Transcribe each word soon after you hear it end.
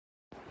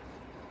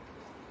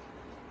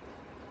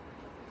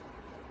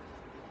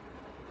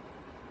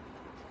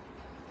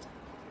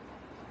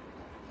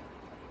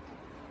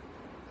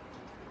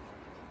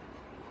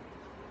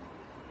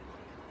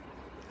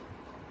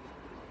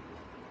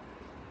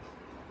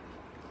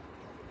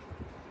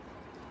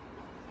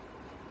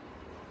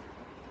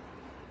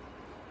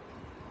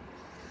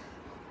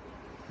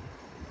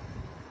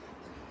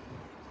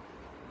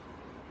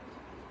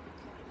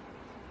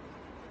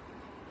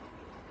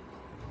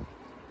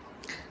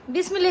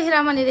বিসমিল্লাহির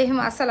রহমানির রহিম।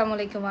 আসসালামু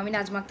আলাইকুম। আমি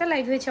নাজমা আক্তার,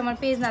 লাইভ হয়েছে আমার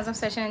পেজ নাজমা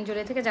ফ্যাশন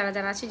জুয়েলারি থেকে। যারা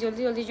যারা আছে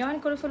জলদি জলদি জয়েন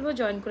করে ফেলবো,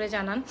 জয়েন করে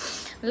জানান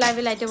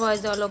লাইভে লাইটে ভয়েস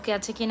দেওয়া লোকে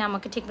আছে কিনা,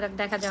 আমাকে ঠিকঠাক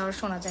দেখা যাওয়ার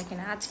শোনা যায়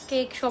কিনা। আজকে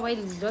সবাই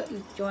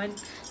জয়েন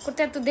করতে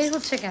এত দেরি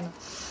হচ্ছে কেন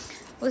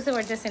বুঝতে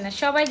পারতেছি না।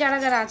 সবাই যারা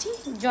যারা আছি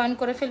জয়েন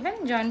করে ফেলবেন,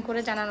 জয়েন করে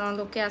জানানোর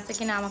লোকে আছে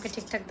কিনা, আমাকে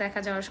ঠিকঠাক দেখা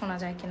যাওয়ার শোনা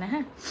যায় কিনা।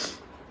 হ্যাঁ,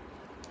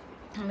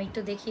 আমি একটু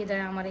দেখিয়ে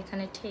দেয় আমার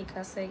এখানে ঠিক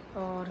আছে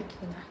ওর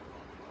কিনা।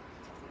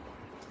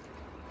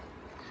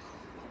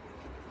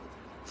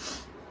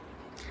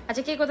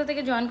 আচ্ছা, কে কোথা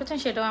থেকে জয়েন করছেন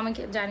সেটাও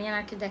আমাকে জানিয়ে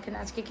আর কি। দেখেন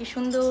আজকে কি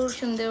সুন্দর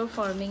সুন্দর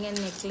ফর্মিংয়ের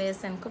নেকলেস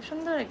অ্যান্ড খুব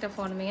সুন্দর একটা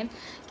ফর্মিংয়ের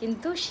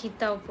কিন্তু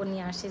সীতা উপর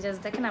নিয়ে আসছে। জাস্ট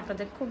দেখেন,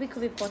 আপনাদের খুবই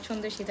খুবই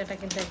পছন্দের সীতাটা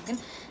কিন্তু একদিন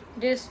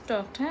ড্রেস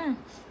স্টকড। হ্যাঁ,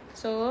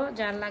 সো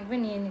যার লাগবে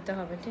নিয়ে নিতে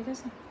হবে, ঠিক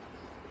আছে।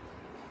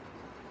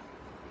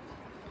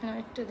 হ্যাঁ,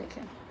 একটু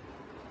দেখেন।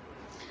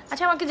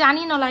 আচ্ছা, আমাকে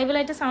জানিয়ে না লাইভে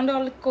লাইটে সাউন্ড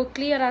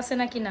ক্লিয়ার আসে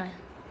নাকি না।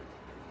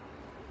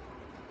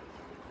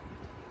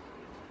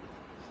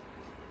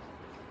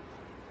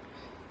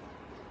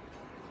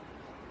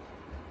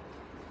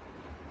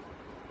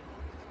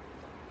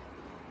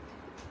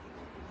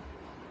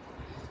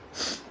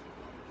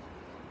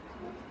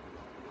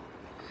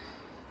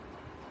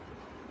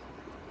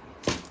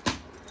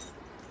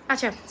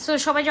 আচ্ছা, সো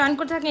সবাই জয়েন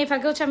করতে থাকেন। এই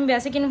ফাঁকে হচ্ছে আমি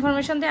বেসিক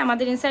ইনফরমেশন দিই।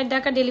 আমাদের ইনসাইড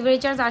ঢাকা ডেলিভারি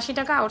চার্জ 80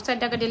 টাকা, আউটসাইড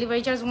ঢাকা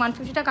ডেলিভারি চার্জ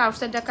 150 টাকা।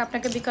 আউটসাইড ঢাকা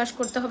আপনাকে বিকাশ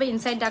করতে হবে,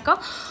 ইনসাইড ঢাকা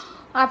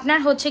আপনার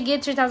হচ্ছে গিয়ে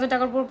 3000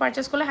 টাকার উপর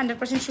পারচেস করলে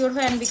 100% শিওর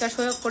হয়ে বিকাশ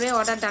হয়ে করে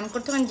অর্ডার ডান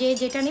করতে পারেন। যে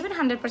যেটা নেবেন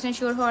 100%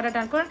 শিওর হয়ে অর্ডার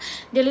ডান করেন।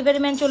 ডেলিভারি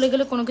ম্যান চলে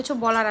গেলে কোনো কিছু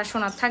বলার আর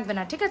শোনার থাকবে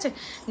না, ঠিক আছে।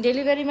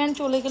 ডেলিভারি ম্যান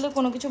চলে গেলে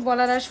কোনো কিছু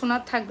বলার আর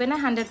শোনার থাকবে না।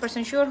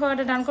 100% শিওর হয়ে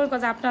অর্ডার ডান করুন,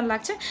 কাজ আপনার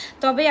লাগছে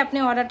তবেই আপনি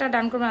অর্ডারটা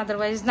ডান করবেন,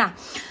 আদারওয়াইজ না।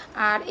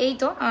 আর এই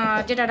তো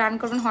যেটা ডান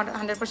করবেন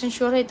 100%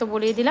 শিওর হয়ে তো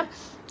বলিয়ে দিলাম।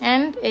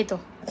 অ্যান্ড এই তো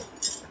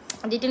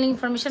detail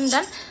information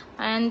done.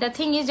 And the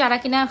thing is, যারা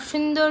কিনা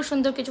সুন্দর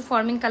সুন্দর কিছু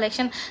ফর্মিং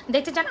কালেকশন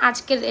দেখতে চান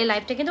আজকের এই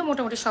লাইভটা কিন্তু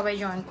মোটামুটি সবাই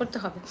জয়েন করতে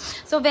হবে।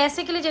 সো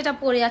বেসিক্যালি যেটা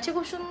পরে আছে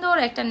খুব সুন্দর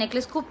একটা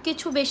নেকলেস, খুব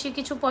কিছু বেশি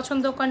কিছু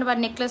পছন্দ করেন বা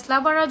নেকলেস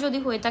লাভাররা যদি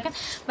হয়ে থাকেন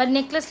বা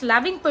নেকলেস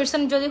লাভিং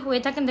পার্সন যদি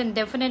হয়ে থাকেন, then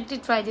definitely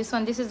try this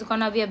one. This is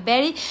গনা be a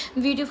very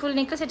beautiful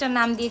necklace. এটার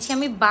নাম দিয়েছি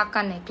আমি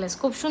বাঁকা নেকলেস।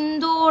 খুব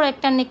সুন্দর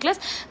একটা নেকলেস,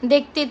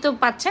 দেখতেই তো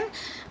পাচ্ছেন।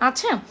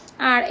 আচ্ছা,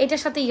 আর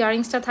এটার সাথে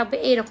ইয়ারিংসটা থাকবে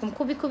এইরকম,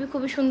 খুবই খুবই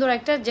খুবই সুন্দর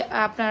একটা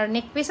আপনার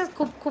নেক পিস।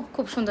 খুব খুব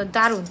খুব সুন্দর,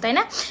 দারুণ, তাই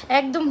না?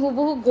 একদম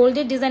হুবহু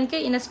গোল্ডের ডিজাইনকে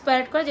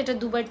ইন্সপায়ার্ড করে, যেটা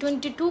দুবাই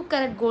 22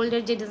 ক্যারেট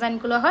গোল্ডের যে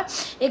ডিজাইনগুলো হয়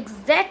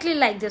exactly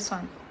like this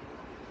one,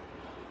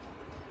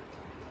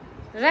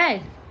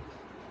 right?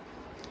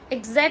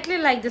 Exactly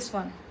like this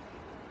one.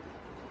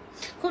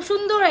 খুব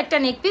সুন্দর একটা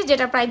নেক পিস,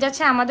 যেটা প্রাইস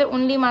আছে আমাদের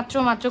অনলি মাত্র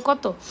মাত্র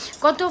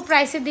কত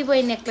প্রাইসে দিব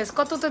এই নেকলেস?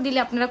 কত তো দিলে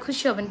আপনারা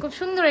খুশি হবেন? খুব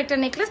সুন্দর একটা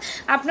নেকলেস।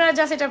 আপনারা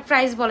জাস্ট এটা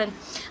প্রাইস বলেন,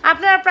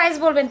 আপনারা প্রাইস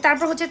বলবেন,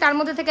 তারপর হচ্ছে তার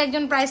মধ্যে থেকে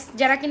একজন প্রাইস,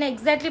 যারা কিনা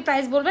এক্স্যাক্টলি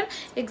প্রাইস বলবেন,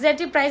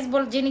 এক্স্যাক্টলি প্রাইস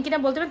যিনি কিনা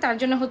বলতে পারেন তার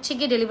জন্য হচ্ছে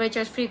গিয়ে ডেলিভারি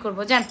চার্জ ফ্রি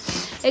করবো। জান,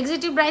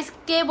 এক্স্যাক্টলি প্রাইস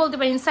কে বলতে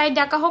পারেন? ইনসাইড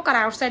ঢাকা হোক আর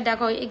আউটসাইড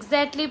ঢাকা হোক,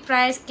 এক্স্যাক্টলি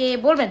প্রাইস কে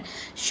বলবেন?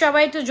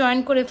 সবাই একটু জয়েন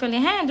করে ফেলে,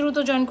 হ্যাঁ, দ্রুত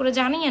জয়েন করে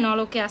জানিয়ে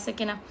নলকে আছে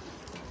কিনা।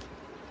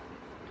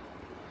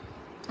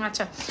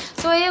 আচ্ছা,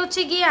 তো এই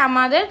হচ্ছে গিয়ে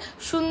আমাদের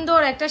সুন্দর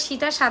একটা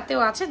সীতার সাথেও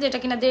আছে, যেটা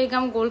কিনা 1.5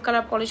 গ্রাম গোল্ড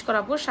কালার পলিশ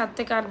করার পর 7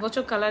 থেকে 8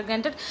 বছর কালার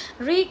গ্যারান্টেড,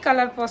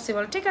 কালার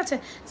পসিবল, ঠিক আছে।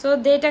 সো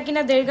এটা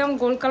কিনা 1.5 গ্রাম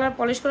গোল্ড কালার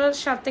পলিশ করার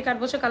 7 থেকে 8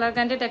 বছর কালার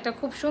গ্যারান্টেড একটা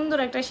খুব সুন্দর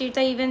একটা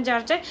সীতা। ইভেন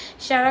যার চাই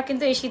সারা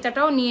কিন্তু এই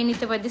সীতাটাও নিয়ে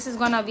নিতে পারে। This is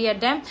গনা be a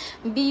dam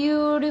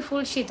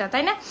beautiful Sita,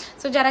 তাই না?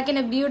 সো যারা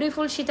কিনা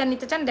বিউটিফুল সীতা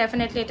নিতে চান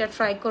ডেফিনেটলি এটা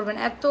ট্রাই করবেন,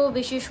 এত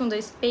বেশি সুন্দর।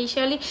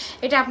 স্পেশালি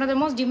এটা আপনাদের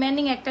মোস্ট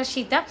ডিমান্ডিং একটা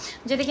সীতা,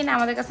 যেটা কিনা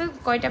আমাদের কাছে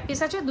কয়টা পিস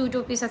আছে? 2টো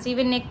পিস আছে।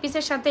 ইভেন নেক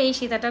পিসের সাথে এই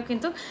সীতাটাও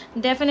কিন্তু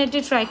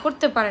ডেফিনেটলি ট্রাই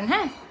করতে পারেন।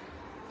 হ্যাঁ,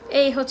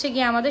 এই হচ্ছে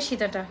গিয়ে আমাদের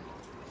সীতাটা।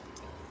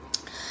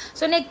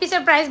 সো নেক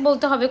পিসের প্রাইস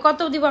বলতে হবে, কত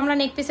দিব আমরা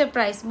নেক পিসের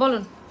প্রাইস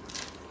বলুন।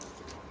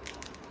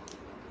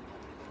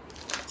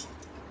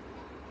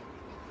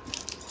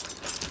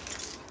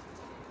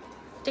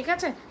 ঠিক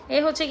আছে,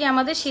 এই হচ্ছে কি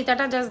আমাদের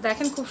সীতাটা। জাস্ট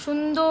দেখেন, খুব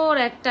সুন্দর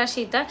একটা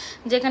সীতা,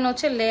 যেখানে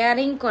হচ্ছে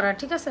লেয়ারিং করা,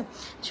 ঠিক আছে।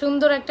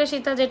 সুন্দর একটা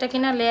সীতা যেটা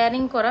কিনা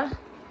লেয়ারিং করা।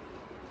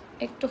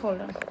 একটু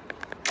হোল্ড অন,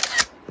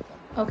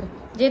 ওকে।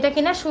 যেটা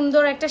কিনা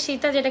সুন্দর একটা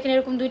সীতা, যেটা কিনা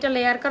এরকম 2টা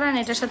লেয়ার করা,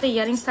 এটার সাথে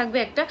ইয়ারিংস থাকবে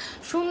একটা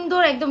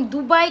সুন্দর একদম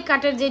দুবাই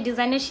কাটের যে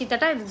ডিজাইনের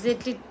সীতাটা,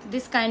 exactly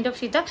this kind of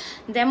Sita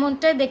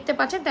যেমনটাই দেখতে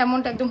পাচ্ছেন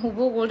তেমনটা একদম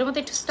হুবহু গোল্ডের মতো।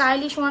 একটু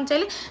স্টাইলিশ ওয়ান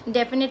চাইলে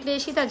ডেফিনেটলি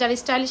এই সীতা, যারা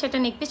স্টাইলিশ একটা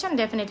নেক পিস চান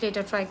ডেফিনেটলি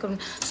এটা ট্রাই করুন।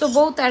 সো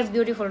বোথ আর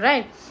বিউটিফুল,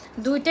 রাইট?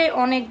 দুইটাই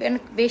অনেক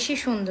বেশি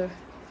সুন্দর।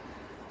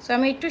 সো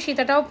আমি একটু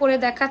সীতাটাও পরে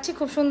দেখাচ্ছি।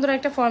 খুব সুন্দর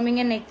একটা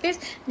ফর্মিংয়ের নেক পিস,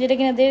 যেটা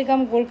কিনা 1.5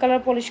 গ্রাম গোল্ড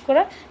কালার পলিশ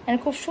করা, অ্যান্ড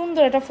খুব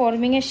সুন্দর একটা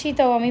ফর্মিংয়ের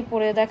সীতাও আমি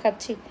পরে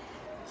দেখাচ্ছি।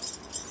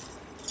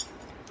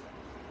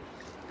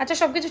 আচ্ছা,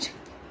 সবকিছু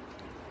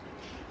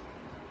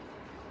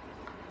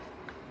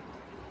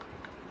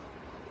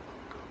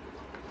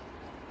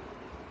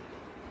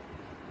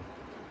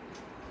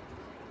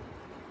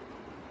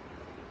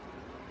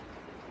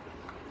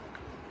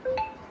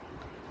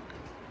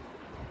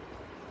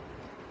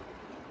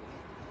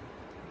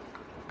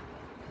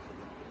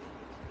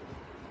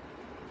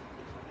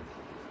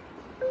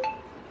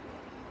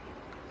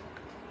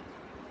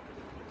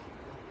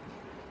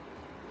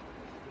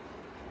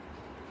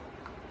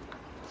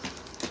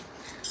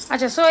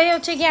আচ্ছা, সো এই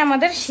হচ্ছে গিয়ে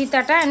আমাদের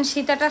সীতাটা, অ্যান্ড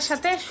সীতাটার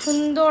সাথে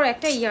সুন্দর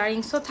একটা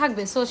ইয়াররিংসও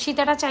থাকবে। সো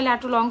সীতাটা চাইলে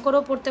একটু লং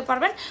করেও পরতে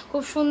পারবেন,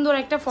 খুব সুন্দর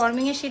একটা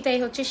ফর্মিংয়ের সীতা। এই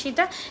হচ্ছে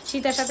সীতা,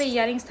 সীতার সাথে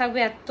ইয়াররিংস থাকবে,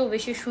 এত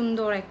বেশি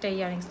সুন্দর একটা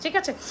ইয়াররিংস, ঠিক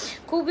আছে।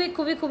 খুবই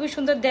খুবই খুবই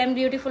সুন্দর, ড্যাম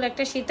বিউটিফুল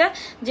একটা সীতা,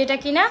 যেটা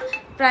কিনা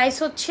প্রাইস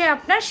হচ্ছে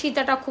আপনার,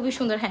 সীতাটা খুবই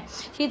সুন্দর, হ্যাঁ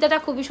সীতাটা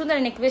খুবই সুন্দর,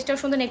 নেকপিসটাও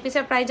সুন্দর।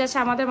 নেকপিসের প্রাইস আছে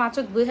আমাদের মাত্র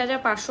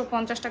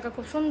 2550 টাকা।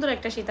 খুব সুন্দর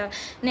একটা সীতা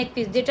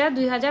নেকপিস, যেটা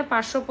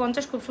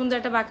 2550, খুব সুন্দর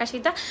একটা বাঁকা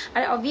সীতা।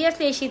 আর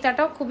অবভিয়াসলি এই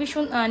সীতাটাও খুবই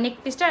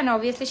নেকপিসটা, অ্যান্ড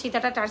অবভিয়াসলি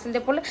সীতাটা টার্সেল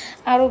দিয়ে পড়লে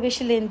আরও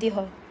বেশি লেন্দি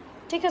হয়,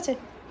 ঠিক আছে।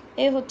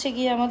 এ হচ্ছে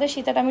গিয়ে আমাদের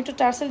সীতাটা, আমি একটু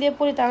টার্সেল দিয়ে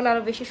পরি তাহলে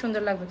আরও বেশি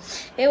সুন্দর লাগবে।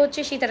 এ হচ্ছে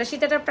সীতাটা,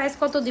 সীতাটার প্রাইস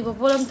কত দিব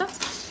বলুন তো?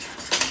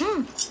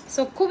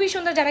 সো খুবই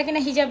সুন্দর, যারা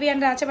কিনা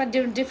হিজাবিয়ানরা আছে বা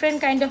ডিফারেন্ট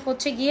কাইন্ড অফ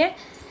হচ্ছে গিয়ে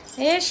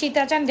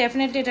সীতা চান,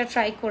 ডেফিনেটলি এটা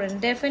ট্রাই করেন,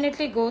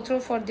 definitely go through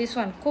for this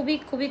one. খুবই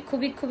খুবই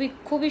খুবই খুবই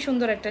খুবই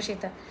সুন্দর একটা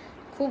সীতা,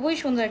 খুবই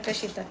সুন্দর একটা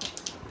সীতা,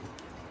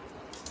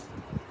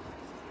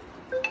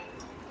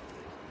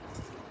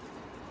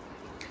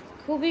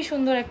 খুবই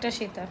সুন্দর একটা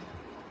সীতা।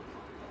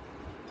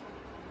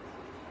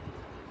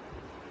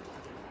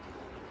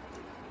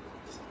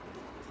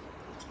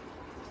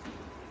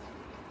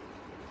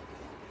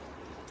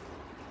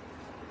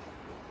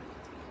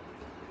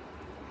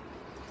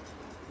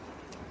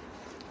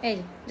 এই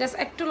জাস্ট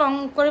একটু লং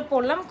করে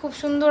পরলাম, খুব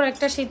সুন্দর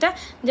একটা সীতা,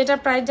 যেটা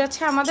প্রাইস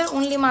যাচ্ছে আমাদের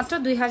অনলি মাত্র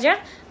 2000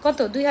 কত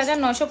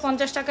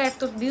 2950 টাকা।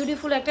 এত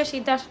বিউটিফুল একটা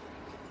সীতা।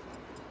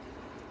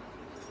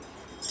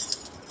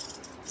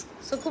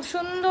 সো খুব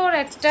সুন্দর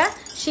একটা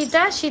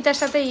সীতা, সীতার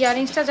সাথে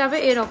ইয়াররিংসটা যাবে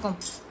এরকম,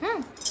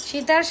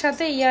 সীতার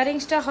সাথে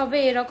ইয়াররিংসটা হবে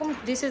এরকম।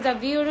 This is the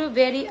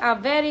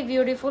very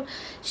beautiful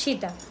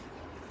Sita,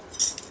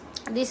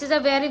 this is a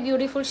very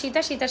beautiful Sita.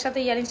 সীতার সাথে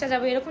ইয়ারিংসটা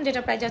যাবে এরকম,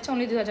 যেটা প্রাইস যাচ্ছে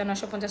অনলি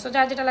 2950। সো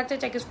যার যেটা লাগছে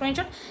check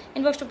screenshot,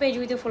 inbox two page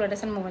with full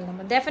address and mobile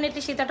number.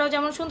 Definitely সীতাটাও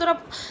যেমন সুন্দর,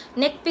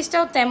 নেক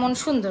পিসটাও তেমন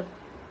সুন্দর।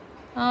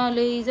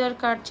 লেজার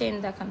কাট চেন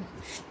দেখান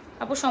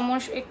আপু,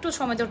 একটু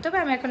সময় ধরতে হবে,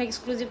 আমি এখন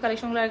এক্সক্লুসিভ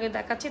কালেকশনগুলো আগে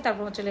দেখাচ্ছি,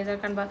 তারপর হচ্ছে লেজার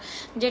কাট বা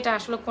যেটা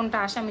আসলে কোনটা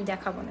আসে আমি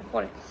দেখাবো না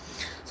পরে।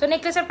 সো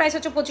নেকলেসের প্রাইস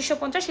হচ্ছে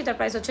 2550, সীতার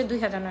প্রাইস হচ্ছে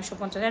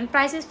 2950, and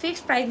price is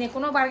fixed. Price নিয়ে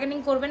কোনো বার্গেনিং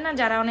করবেন না,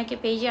 যারা অনেকে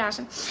পেজে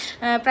আসেন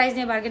প্রাইস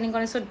নিয়ে বার্গেনিং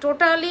করেন। সো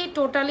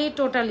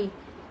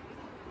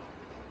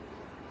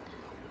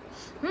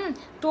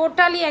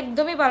টোটালি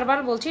একদমই বারবার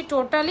বলছি,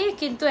 টোটালি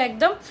কিন্তু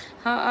একদম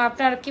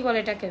আপনার কি বলে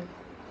এটাকে,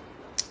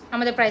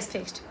 আমাদের প্রাইস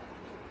ফিক্সড।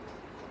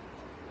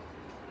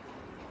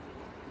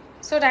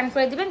 সো ডান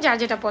করে দিবেন যার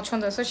যেটা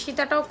পছন্দ। সো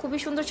সীতাটাও খুবই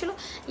সুন্দর ছিল,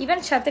 ইভেন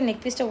সাথে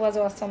নেকপিসটা ওয়াজ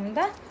অসাম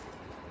দা।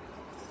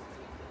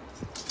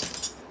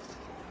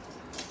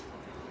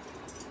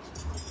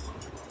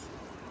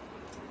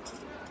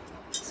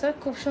 সো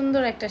খুব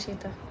সুন্দর একটা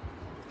সীতা,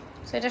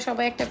 সো এটা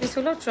সবাই একটা পিস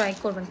হলেও ট্রাই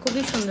করবেন,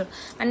 খুবই সুন্দর।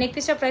 আর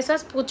নেকপিসটার প্রাইস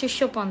আছে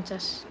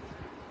 2550,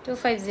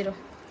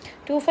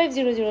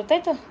 2500, তাই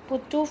তো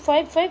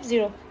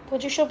 2550,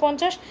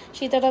 2550।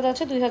 সীতাটা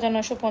যাচ্ছে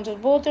 2950।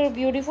 Both R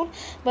beautiful,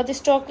 but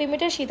stock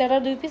limited. সীতাটা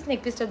 2 piece,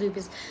 নেকপিসটা 2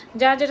 piece.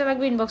 যার যেটা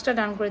লাগবে ইনবক্সটা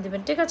ডান করে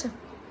দেবেন, ঠিক আছে।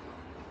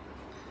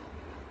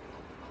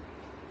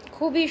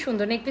 খুবই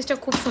সুন্দর নেকপিসটা,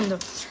 খুব সুন্দর।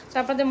 তো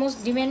আপনাদের মোস্ট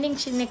ডিমান্ডিং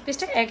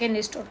নেকপিসটা অ্যাগেন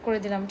স্টক করে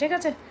দিলাম, ঠিক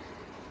আছে।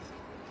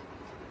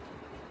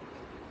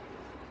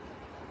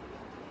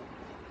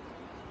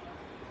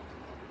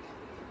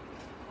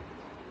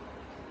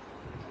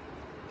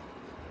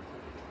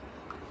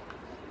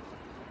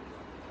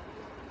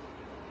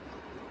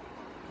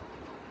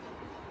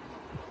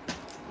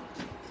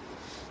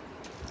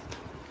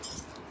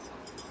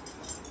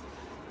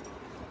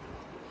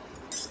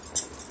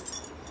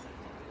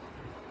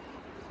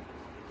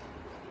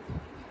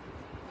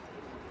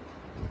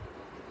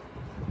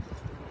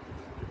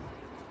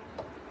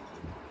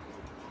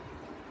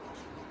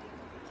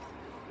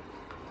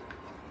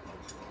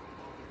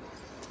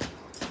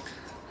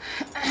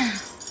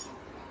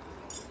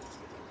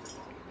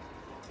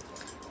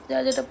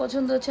 যার যেটা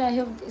পছন্দ হচ্ছে আই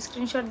হোপ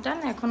স্ক্রিনশট ডান।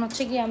 এখন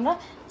হচ্ছে কি আমরা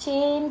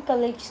চেইন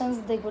কালেকশনস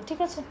দেখবো, ঠিক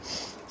আছে।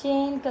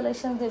 চেইন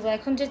কালেকশন দেখবো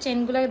এখন, যে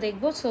চেনগুলো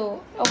দেখবো। সো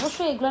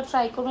অবশ্যই এগুলো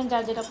ট্রাই করবেন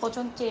যার যেটা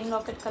পছন্দ। চেইন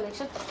লকেট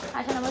কালেকশন,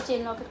 এখন আমরা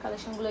চেইন লকেট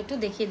কালেকশনগুলো একটু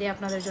দেখিয়ে দিই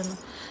আপনাদের জন্য।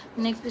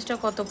 নেক্সট পিসটা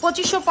কত,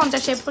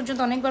 2550। এ পর্যন্ত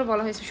অনেকবার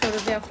বলা হয়েছে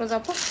সৌরভে আফরোজ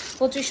আপু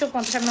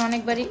 2550, আমি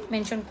অনেকবারই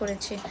মেনশন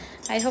করেছি।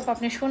 আই হোপ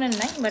আপনি শুনেন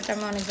নাই, বাট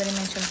আমি অনেকবারই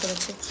মেনশন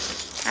করেছি।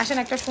 আসেন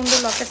একটা সুন্দর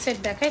লকেট সেট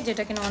দেখায়,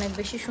 যেটা কিনা অনেক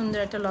বেশি সুন্দর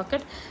একটা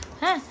লকেট।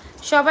 হ্যাঁ,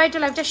 সবাই একটু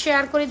লাইভটা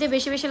শেয়ার করে দিয়ে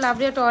বেশি বেশি লাভ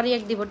রেট অরি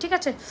এক দিব, ঠিক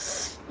আছে।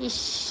 ইস,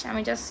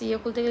 আমি জাস্ট ইয়ে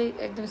খুলতে গেলে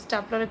একদম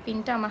স্টাপলারের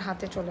পিনটা আমার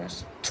হাতে চলে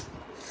আসে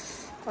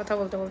কথা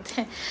বলতে বলতে।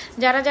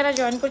 যারা যারা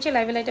জয়েন করছে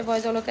লাইভে লাইটে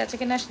ভয়েস অলোকে আছে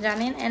কিনা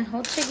জানেন, অ্যান্ড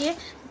হচ্ছে গিয়ে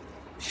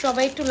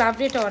সবাই একটু লাভ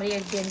রেট অরি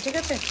এক দিন, ঠিক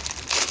আছে।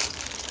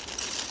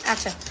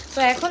 আচ্ছা, তো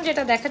এখন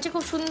যেটা দেখাচ্ছি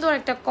খুব সুন্দর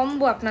একটা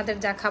কম্বো আপনাদের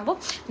দেখাবো,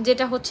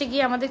 যেটা হচ্ছে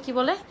গিয়ে আমাদের কি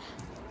বলে,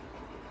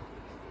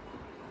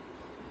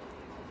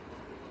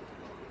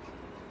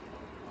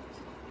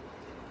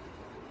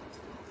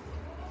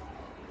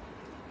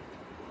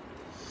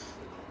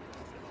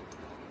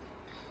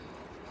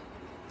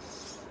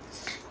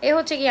 এ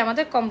হচ্ছে কি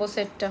আমাদের কম্বো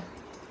সেটটা।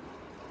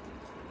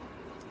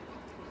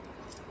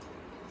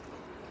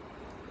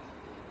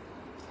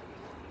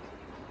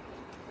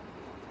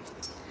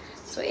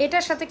 সো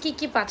এটার সাথে কি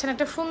কি পাচ্ছেন,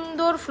 একটা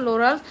সুন্দর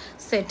ফ্লোরাল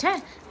সেট, হ্যাঁ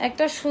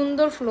একটা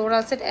সুন্দর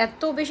ফ্লোরাল সেট,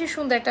 এত বেশি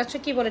সুন্দর। এটা হচ্ছে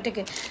কি বলে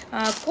এটাকে,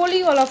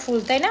 কলিওয়ালা ফুল,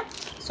 তাই না?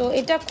 সো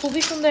এটা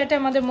খুবই সুন্দর, এটা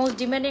আমাদের মোস্ট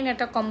ডিমান্ডিং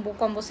একটা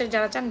কম্বো সেট।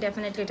 যারা চান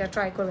ডেফিনেটলি এটা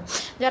ট্রাই করবেন।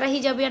 যারা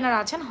হিজাবিয়ানার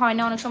আছেন, হয়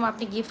না অনেক সময়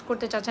আপনি গিফট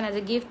করতে চাচ্ছেন, অ্যাজ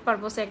এ গিফট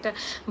পারপসে একটা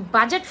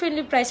বাজেট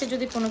ফ্রেন্ডলি প্রাইসে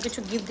যদি কোনো কিছু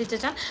গিফট দিতে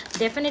চান,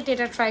 ডেফিনেটলি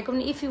এটা ট্রাই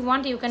করুন। If you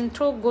want you can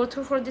go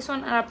through for this one.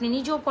 আর আপনি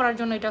নিজেও পরার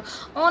জন্য এটা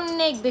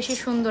অনেক বেশি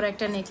সুন্দর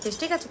একটা নেকপিস,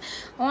 ঠিক আছে,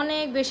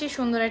 অনেক বেশি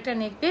সুন্দর একটা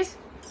নেকপিস।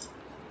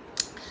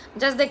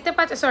 জাস্ট দেখতে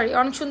পাচ্ছেন, সরি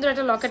অনেক সুন্দর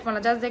একটা লকেট মালা,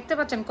 জাস্ট দেখতে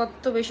পাচ্ছেন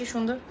কত বেশি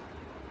সুন্দর।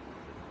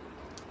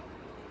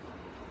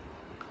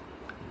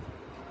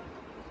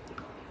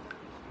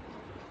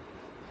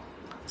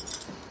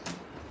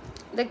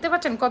 দেখতে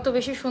পাচ্ছেন কত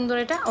বেশি সুন্দর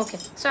এটা। ওকে,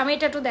 সো আমি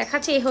এটা একটু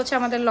দেখাচ্ছি। এই হচ্ছে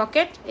আমাদের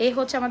লকেট, এই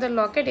হচ্ছে আমাদের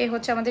লকেট, এই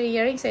হচ্ছে আমাদের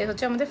ইয়ারিংস, এই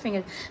হচ্ছে আমাদের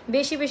ফিঙ্গার।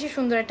 বেশি বেশি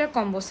সুন্দর একটা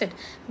কম্বো সেট,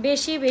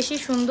 বেশি বেশি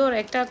সুন্দর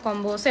একটা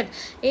কম্বো সেট।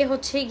 এই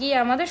হচ্ছে গিয়ে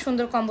আমাদের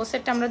সুন্দর কম্বো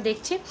সেটটা আমরা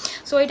দেখছি।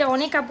 সো এটা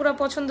অনেক আপুরা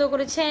পছন্দ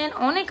করেছেন,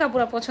 অনেক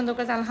আপুরা পছন্দ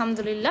করেছেন,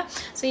 আলহামদুলিল্লাহ।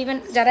 সো ইভেন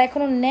যারা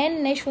এখনও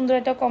নেই সুন্দর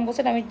একটা কম্বো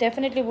সেট, আমি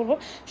ডেফিনেটলি বলবো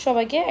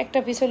সবাইকে একটা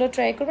পিস হলেও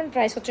ট্রাই করবেন।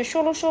 প্রাইস হচ্ছে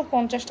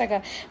 1650 টাকা।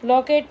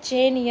 লকেট,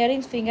 চেন,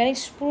 ইয়ারিংস,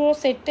 ফিঙ্গারিংস পুরো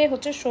সেটটাই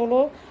হচ্ছে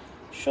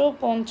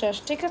 1650,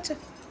 ঠিক আছে,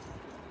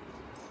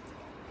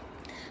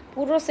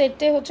 পুরো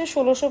সেটটাই হচ্ছে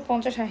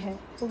 1650। হ্যাঁ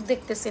খুব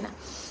দেখতেছি না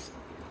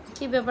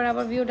কি ব্যাপার,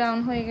 আবার ভিউ ডাউন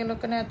হয়ে গেল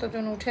কেন,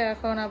 এতজন উঠে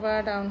এখন আবার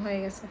ডাউন হয়ে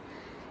গেছে।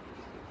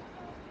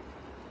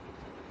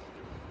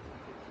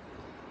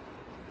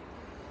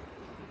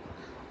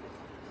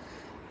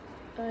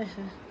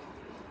 হ্যাঁ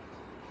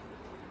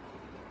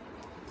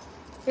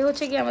এই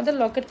হচ্ছে গিয়ে আমাদের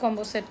লকেট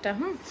কম্বো সেটটা।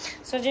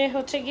 সো যে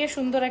হচ্ছে গিয়ে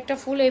সুন্দর একটা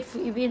ফুল, এই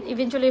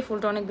ইভেনচুয়ালি এই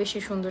ফুলটা অনেক বেশি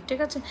সুন্দর, ঠিক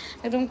আছে,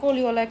 একদম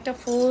কলিওয়ালা একটা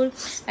ফুল,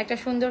 একটা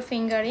সুন্দর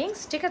ফিঙ্গারিংস,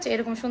 ঠিক আছে,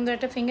 এরকম সুন্দর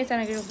একটা ফিঙ্গারিংস, আর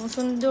এরকম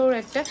সুন্দর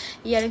একটা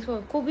ইয়ারিংস,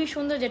 খুবই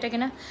সুন্দর, যেটা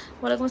কিনা।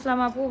 ওয়ালাইকুম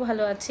আসসালাম আপু,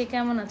 ভালো আছি,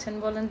 কেমন আছেন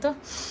বলেন তো।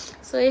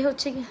 সো এই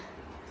হচ্ছে কি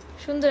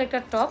সুন্দর একটা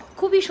টপ,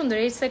 খুবই সুন্দর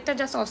এই সেটটা,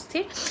 জাস্ট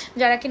অস্থির।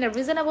 যারা কিনা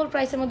রিজনেবল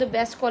প্রাইসের মধ্যে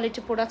বেস্ট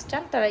কোয়ালিটি প্রোডাক্টস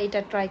চান, তারা এটা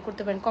ট্রাই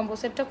করতে পারেন। কম্বো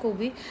সেটটা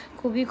খুবই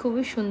খুবই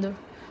খুবই সুন্দর।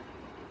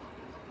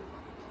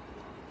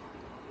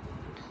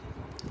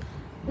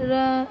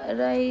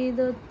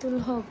 রাইদাতুল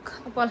হক,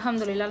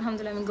 আলহামদুলিল্লাহ,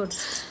 আলহামদুলিল্লাহ আমি গুড।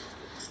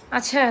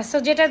 আচ্ছা, সো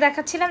যেটা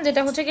দেখাচ্ছিলাম,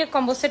 যেটা হচ্ছে কি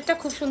কম্বো সেটটা,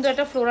 খুব সুন্দর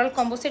একটা floral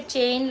combo set,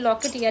 chain,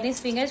 Locket, earrings,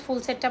 fingers, ফুল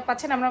সেটটা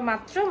পাচ্ছেন আমরা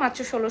মাত্র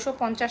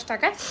 1650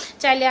 টাকায়।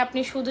 চাইলে আপনি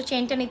শুধু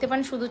চেইনটা নিতে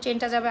পারেন, শুধু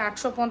চেইনটা যাবে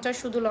 850,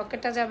 শুধু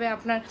লকেটটা যাবে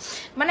আপনার,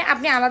 মানে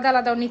আপনি আলাদা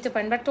আলাদাও নিতে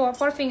পারেন, বাট তো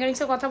অপর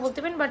ফিঙ্গারিংসের কথা বলতে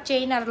পারেন, বাট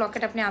চেইন আর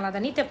লকেট আপনি আলাদা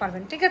নিতে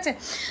পারবেন, ঠিক আছে।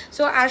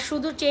 সো আর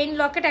শুধু চেইন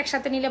লকেট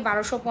একসাথে নিলে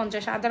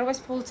 1250, আদারওয়াইজ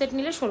ফুল সেট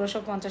নিলে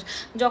 1650।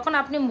 যখন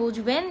আপনি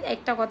বুঝবেন,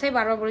 একটা কথাই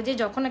বারবার বলি যে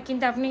যখন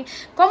কিন্তু আপনি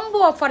কম্বো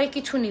অফারে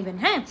কিছু নেবেন,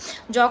 হ্যাঁ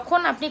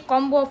যখন আপনি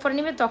কম্বো অফার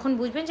নেবেন তখন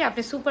বুঝবেন যে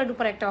আপনি সুপার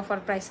ডুপার একটা অফার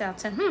প্রাইসে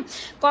আছেন।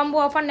 কম্বো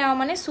অফার নেওয়া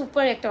মানে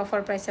সুপার একটা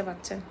অফার প্রাইসে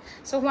পাচ্ছেন।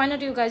 So why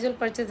not you guys will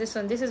purchase this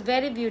one, this is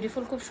very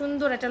beautiful, খুব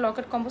সুন্দর একটা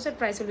লকেট কম্বোসের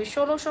প্রাইস হল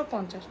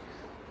 1650।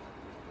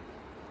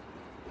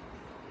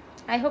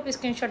 আই হোপ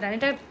স্ক্রিনশট দেন,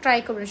 এটা ট্রাই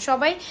করবেন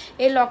সবাই।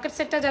 এই লকেট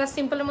সেটটা যারা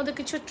সিম্পলের মধ্যে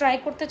কিছু ট্রাই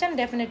করতে চান,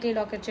 ডেফিনেটলি এই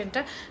লকেট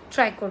সেটটা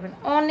ট্রাই করবেন,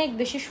 অনেক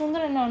বেশি সুন্দর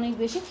আর অনেক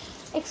বেশি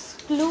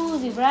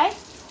এক্সক্লুসিভ, রাইট?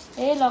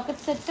 এই লকেট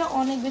সেটটা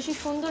অনেক বেশি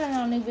সুন্দর আর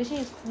অনেক বেশি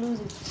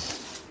এক্সক্লুসিভ।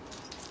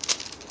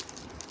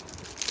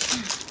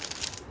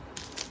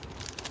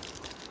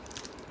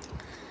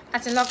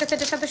 আচ্ছা, লকেট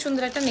সেটের সাথে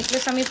সুন্দর একটা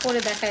নেকলেস আমি পরে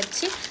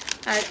দেখাচ্ছি।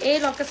 আর এই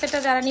লকেট সেটটা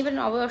যারা নেবেন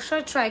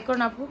অবশ্যই ট্রাই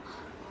করুন আপু।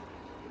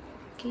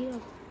 কি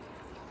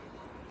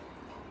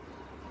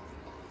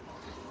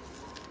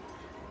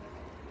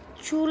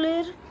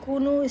চুলের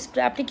কোনো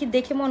স্প্রে, আপনি কি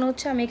দেখে মনে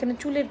হচ্ছে আমি এখানে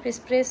চুলের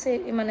স্প্রে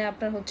মানে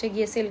আপনার হচ্ছে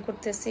গিয়ে সেল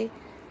করতেছি?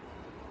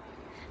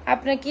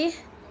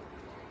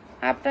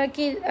 আপনার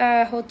কি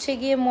হচ্ছে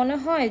গিয়ে মনে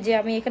হয় যে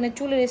আমি এখানে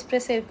চুলের স্প্রে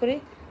সেল করি?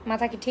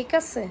 মাথা কি ঠিক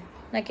আছে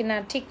নাকি না?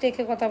 ঠিক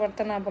রেখে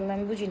কথাবার্তা না বললাম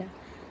আমি বুঝি না।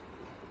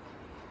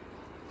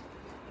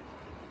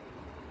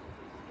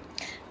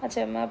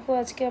 আচ্ছা আপু,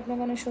 আজকে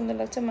আপনাকে অনেক সুন্দর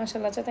লাগছে,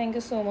 মাশাআল্লাহ। আচ্ছা, thank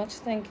you so much,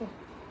 thank you.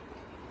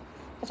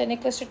 আচ্ছা,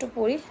 নেকলেসটা একটু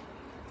পরি।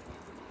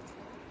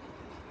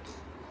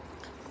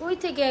 কই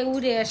থেকে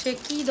উড়ে আসে,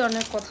 কি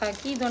ধরনের কথা,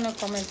 কি ধরনের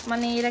কমেন্ট,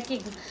 মানে এরা কি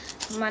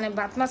মানে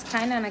বাত মাছ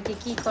খায় না নাকি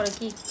কি করে,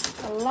 কি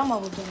আল্লাহ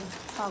মাবুদ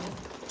পাবো।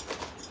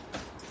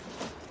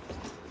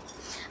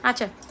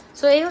 আচ্ছা,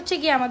 সো এই হচ্ছে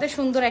কি আমাদের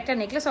সুন্দর একটা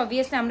নেকলেস।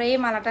 অবভিয়াসলি আমরা এই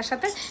মালাটার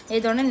সাথে এই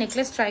ধরনের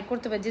নেকলেস ট্রাই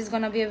করতে পারি। This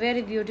গনা B a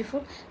very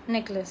beautiful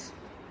necklace.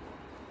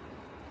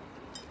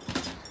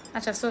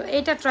 আচ্ছা, সো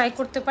এইটা ট্রাই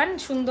করতে পারেন,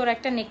 সুন্দর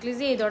একটা নেকলেস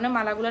দিয়ে এই ধরনের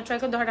মালাগুলো ট্রাই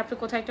করে। ধরেন আপনি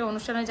কোথাও একটা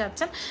অনুষ্ঠানে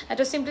যাচ্ছেন,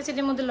 একটা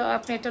সিম্পলিসিটির মধ্যে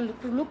আপনি একটা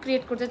লুক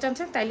ক্রিয়েট করতে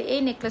চাচ্ছেন, তাইলে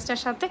এই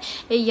নেকলেসটার সাথে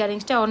এই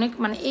ইয়ারিংসটা অনেক,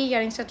 মানে এই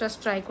ইয়ারিংসটা জাস্ট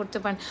ট্রাই করতে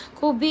পারেন।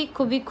 খুবই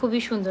খুবই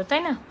খুবই সুন্দর,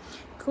 তাই না?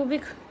 খুবই।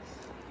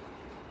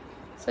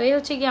 সো এই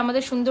হচ্ছে কি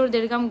আমাদের সুন্দর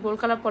 1.5 গ্রাম গোল্ড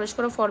কালার পলিশ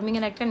করা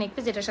ফর্মিংয়ের একটা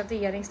নেকলেস, যেটার সাথে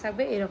ইয়ারিংস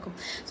থাকবে এরকম।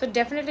 সো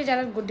ডেফিনেটলি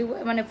যারা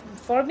মানে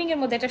ফর্মিংয়ের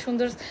মধ্যে একটা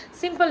সুন্দর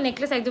সিম্পল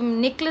নেকলেস, একদম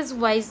নেকলেস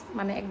ওয়াইজ,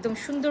 মানে একদম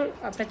সুন্দর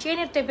আপনার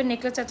চেইনের টাইপের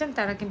নেকলেস আছেন,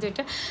 তারা কিন্তু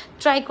এটা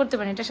ট্রাই করতে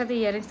পারেন। এটার সাথে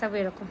ইয়ারিংস থাকবে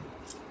এরকম।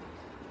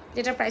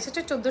 যেটা প্রাইস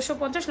হচ্ছে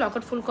 1450,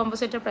 লকেট ফুল কম্বো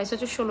সেটার প্রাইস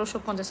হচ্ছে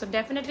 1650। সো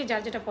ডেফিনেটলি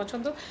যার যেটা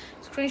পছন্দ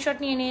স্ক্রিনশট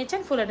নিয়ে নিয়েছেন,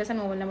 full address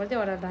and mobile number দিয়ে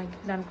অর্ডার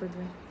ডান করে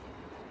দেবেন।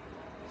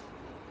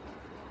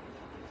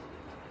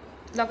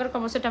 লকেট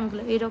কম্বো সেট আমি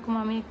এইরকম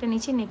আমি একটা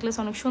নিচে নেকলেস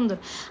অনেক সুন্দর।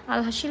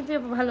 আল্লাহ শিল্পী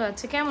ভালো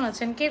আছে, কেমন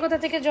আছেন, কে কোথা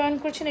থেকে জয়েন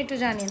করছেন একটু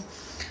জানিন।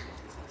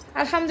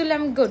 আলহামদুলিল্লাহ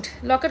আমি গুড।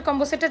 লকেট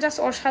কম্বো সেটটা জাস্ট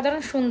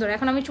অসাধারণ সুন্দর।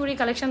 এখন আমি চুড়ি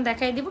কালেকশন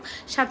দেখাই দিব,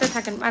 সাথে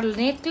থাকেন। আর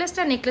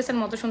নেকলেসটা নেকলেসের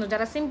মতো সুন্দর,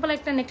 যারা সিম্পল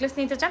একটা নেকলেস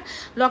নিতে চান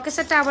লকেট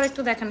সেটটা আবার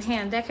একটু দেখেন।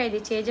 হ্যাঁ দেখাই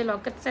দিচ্ছি, এই যে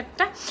লকেট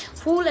সেটটা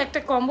ফুল একটা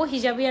কম্বো,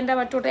 হিজাবি অ্যান্ড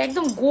আবার টোটাল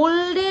একদম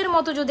গোল্ডের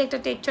মতো যদি একটা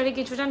টেক্সচারে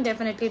কিছু চান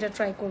ডেফিনেটলি এটা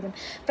ট্রাই করবেন।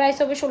 প্রাইস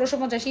হবে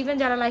 1650। ইভেন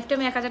যারা লাইফ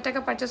টাইমে 1000 টাকা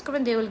পারচেস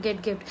করবেন দে উইল গেট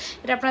গিফট।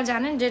 এটা আপনারা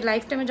জানেন যে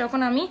লাইফ টাইমে যখন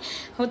আমি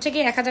হচ্ছে কি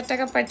 1000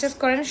 টাকা পারচেস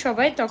করেন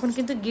সবাই, তখন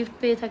কিন্তু গিফট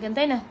পেয়ে থাকেন,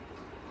 তাই না?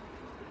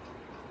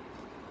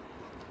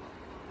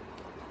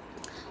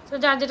 তো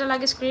যার যেটা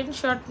লাগে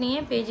স্ক্রিনশট নিয়ে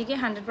পেজে গিয়ে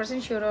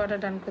 100% শিওর অর্ডার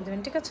ডান করে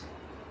দেবেন, ঠিক আছে?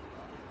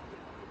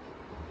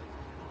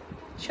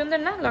 সুন্দর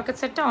না লকেট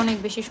সেটটা? অনেক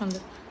বেশি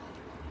সুন্দর।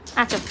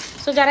 আচ্ছা,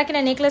 সো যারা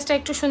কিনা নেকলেসটা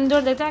একটু সুন্দর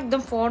দেখতে,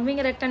 একদম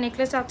ফর্মিংয়ের একটা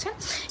নেকলেস আছে।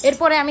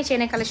 এরপরে আমি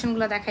চেনের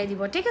কালেকশনগুলো দেখাই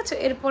দিব, ঠিক আছে?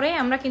 এরপরে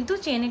আমরা কিন্তু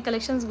চেনের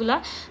কালেকশনসগুলো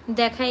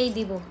দেখাই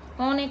দিব।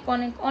 অনেক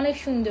অনেক অনেক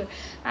সুন্দর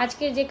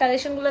আজকে যে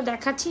কালেকশনগুলো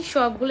দেখাচ্ছি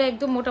সবগুলো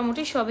একদম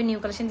মোটামুটি সবই new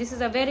collection. This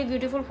is a very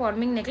beautiful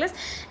forming necklace.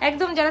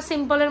 একদম যারা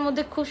সিম্পলের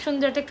মধ্যে খুব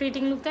সুন্দর একটা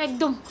ক্রিয়েটিং লুকটা,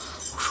 একদম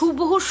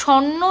সুবহু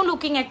স্বর্ণ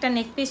লুকিং একটা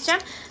নেক পিস চান,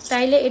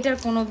 তাইলে এটার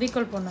কোনো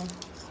বিকল্প নয়।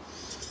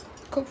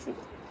 খুব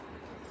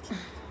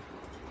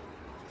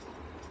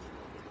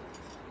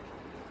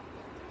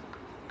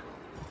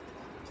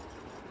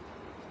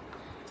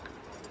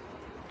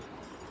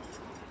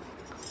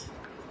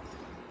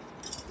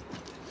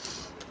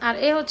আর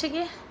এ হচ্ছে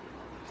কি,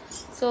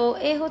 সো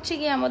এ হচ্ছে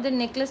কি আমাদের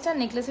নেকলেসটা।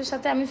 নেকলেসের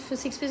সাথে আমি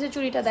 6 পিসের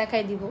চুড়িটা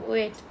দেখাই দিব।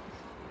 ওয়েট,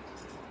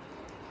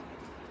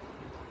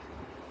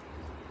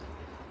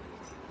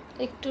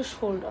 একটু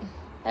হোল্ড অন।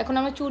 এখন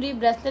আমার চুড়ি,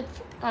 ব্রেসলেট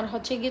আর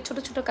হচ্ছে গিয়ে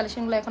ছোটো ছোটো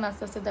কালেকশনগুলো এখন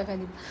আস্তে আস্তে দেখাই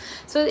দিব।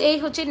 সো এই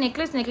হচ্ছে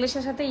নেকলেস।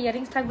 নেকলেসের সাথে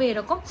ইয়ারিংস থাকবে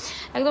এরকম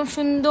একদম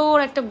সুন্দর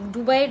একটা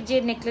দুবাইয়ের যে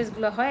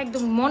নেকলেসগুলো হয়,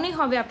 একদম মনে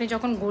হবে আপনি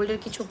যখন গোল্ডের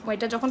কিছু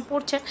এটা যখন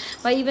পরছেন,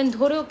 বা ইভেন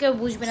ধরেও কেউ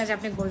বুঝবে না যে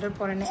আপনি গোল্ডের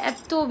পরেন,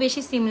 এত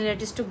বেশি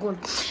সিমিলারিটিস টু গোল্ড।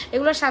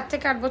 এগুলো 7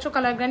 থেকে 8 বছর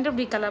colour guarantee,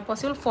 brick colour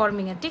possible,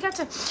 ফর্মিংয়ের, ঠিক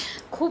আছে?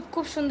 খুব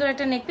খুব সুন্দর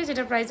একটা নেকপিস,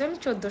 এটার প্রাইস হলো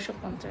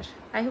 1450।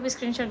 আই হোপ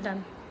স্ক্রিনশট ডান।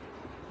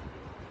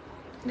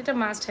 এটা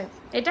মাস্ট হ্যাভ,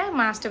 এটা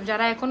মাস্ট হ্যাভ।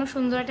 যারা এখনো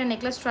সুন্দর একটা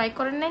নেকলেস ট্রাই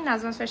করেন নাই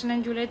নাজমাস ফ্যাশন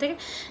অ্যান্ড জুয়েলারি থেকে,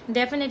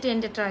 ডেফিনেটলি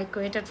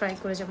এটা ট্রাই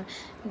করে যাবেন।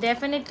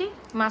 Definitely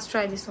must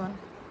try this one.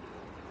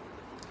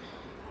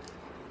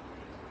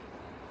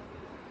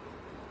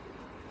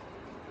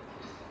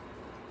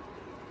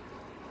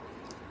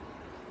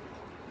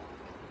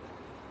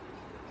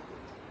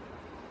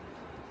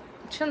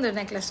 সুন্দর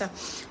নেকলেসটা।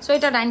 সো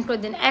এটা ডাইন করে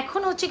দিন।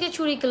 এখন হচ্ছে কি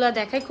চুড়িগুলো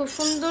দেখায় খুব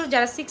সুন্দর।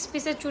 যারা 6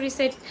 পিসের চুড়ি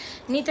সেট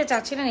নিতে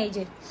চাচ্ছিলেন, এই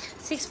যে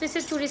 6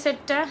 পিসের চুড়ি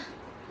সেটটা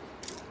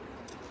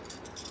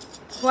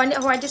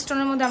হোয়াইট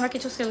স্টোনের মধ্যে আমরা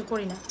কিছু সেল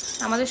করি না,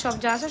 আমাদের সব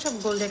যা আছে সব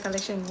গোল্ডের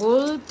collection,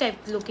 gold type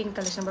looking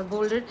collection বা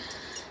গোল্ডের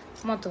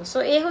মতো। সো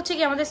এই হচ্ছে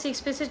কি আমাদের 6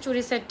 পিসের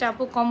চুড়ি সেটটা।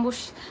 আপু কম্বো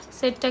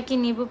সেটটা কি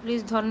নিব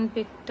প্লিজ? ধরেন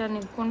পিকটা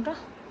নিব, কোনটা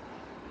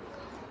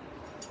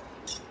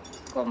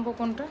কম্বো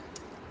কোনটা?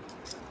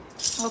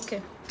 ওকে,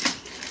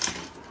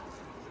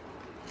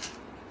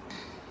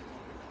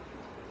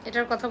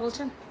 এটার কথা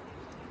বলছেন?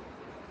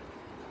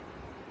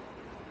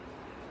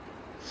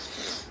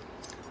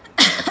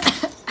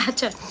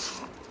 আচ্ছা,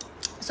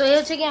 সো এই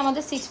হচ্ছে কি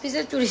আমাদের 6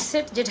 পিসের চুড়ি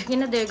সেট, যেটা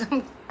কিনা 1.5 গ্রাম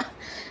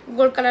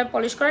গোল্ড কালার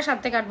পলিশ করা, 7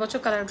 থেকে 8 বছর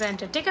কালার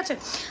গ্যারান্টেড, ঠিক আছে?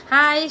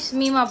 হাই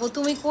মিম আপু,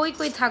 তুমি কই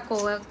কই থাকো?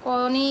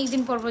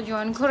 অনেকদিন পর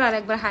জয়েন করো, আর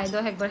একবার হাই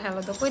দাও একবার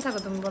হ্যালো দাও, কই থাকো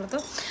তুমি বলো তো?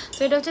 তো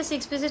এটা হচ্ছে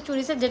 6 পিসের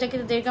চুড়ি সেট, যেটা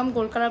কিন্তু 1.5 গ্রাম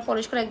গোল্ড কালার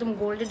পলিশ করা, একদম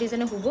গোল্ডের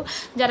ডিজাইনে হুবু।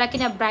 যারা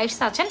কিনা ব্রাইডস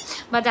আছেন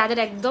বা যাদের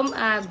একদম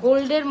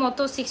গোল্ডের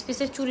মতো 6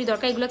 পিসের চুড়ি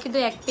দরকার, এগুলো কিন্তু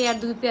 1 পেয়ার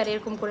 2 পেয়ার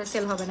এরকম করে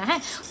সেল হবে না,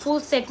 হ্যাঁ, ফুল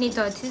সেট নিতে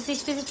হয়। 6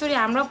 পিসের চুড়ি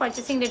আমরাও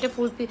পার্চেসিং রেটে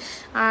ফুল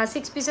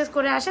 6 পিসেস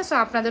করে আসে, সো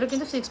আপনাদেরও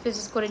কিন্তু 6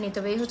 পিসেস করে নিতে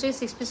হবে। এই হচ্ছে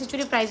 6 পিসের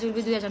চুড়ি, প্রাইস উইল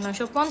বি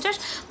 2950।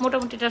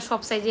 মোটামুটি এটা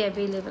সব সাইজে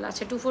অ্যাভেলেবেল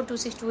আছে, 24,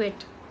 26, 28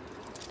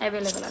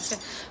 অ্যাভেলেবেল আছে,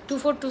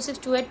 24, 26,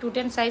 28,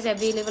 210 সাইজ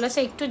অ্যাভেলেবেল আছে।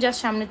 একটু জাস্ট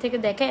সামনে থেকে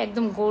দেখে,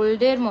 একদম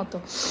গোল্ডের মতো,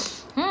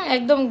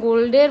 একদম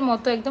গোল্ডের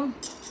মতো একদম।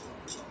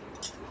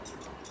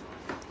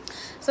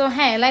 সো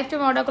হ্যাঁ, লাইফ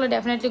টাইম অর্ডার করলে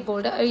ডেফিনেটলি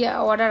গোল্ড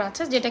অর্ডার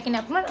আছে, যেটা কিনা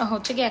আপনার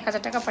হচ্ছে কি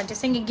 1000 টাকা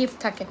পার্চেসিংয়ে গিফট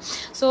থাকে।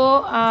 সো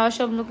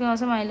সব লুকিং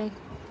আছে মাইলে।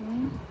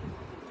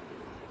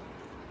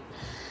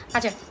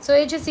 আচ্ছা, সো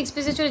এই যে 6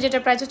 পিসের চুড়ি, যেটা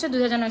প্রাইস হচ্ছে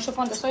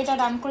 2950। সো এটা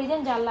রান করে দেন,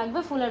 যার লাগবে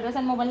ফুল অ্যাড্রেস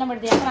আর মোবাইল নাম্বার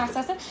দিয়ে। এখন আস্তে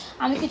আস্তে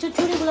আমি কিছু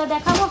চুড়িগুলো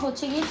দেখাবো,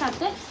 হচ্ছে গিয়ে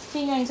সাথে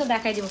ফিঙ্গারিংসও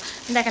দেখাই দিব।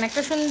 দেখেন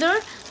একটা সুন্দর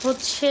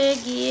হচ্ছে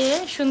গিয়ে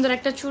সুন্দর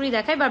একটা চুড়ি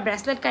দেখায়, বা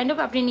ব্রেসলেট কাইন্ড অফ,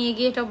 আপনি নিয়ে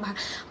গিয়ে এটা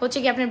হচ্ছে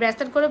গিয়ে আপনি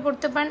ব্রেসলেট করে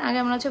পড়তে পারেন। আগে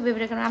মনে হচ্ছে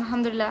বেবির কেন,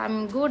 আলহামদুলিল্লাহ আমি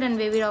গুড, অ্যান্ড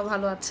বেবিরাও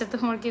ভালো আছে।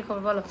 তোমার কি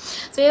খবর বলো?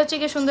 সো এই হচ্ছে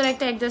গিয়ে সুন্দর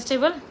একটা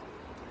অ্যাডজাস্টেবল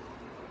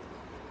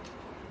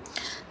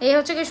এই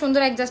হচ্ছে কি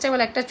সুন্দর অ্যাডজাস্টেবল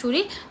একটা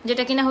চুড়ি,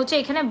 যেটা কিনা হচ্ছে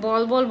এখানে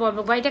বল বল বল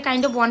বা এটা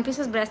kind of one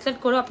pieces bracelet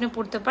করেও আপনি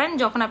পড়তে পারেন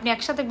যখন আপনি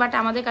একসাথে, বাট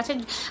আমাদের কাছে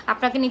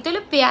আপনাকে নিতে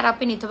হলে পেয়ার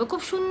আপে নিতে হবে।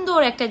 খুব সুন্দর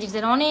একটা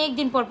ডিজাইন, অনেক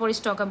দিন পর পর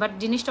স্টক হয়, বাট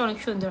জিনিসটা অনেক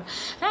সুন্দর।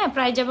 হ্যাঁ,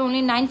 প্রাইস যাবে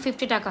অনলি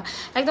 950 টাকা।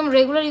 একদম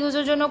রেগুলার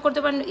ইউজের জন্য করতে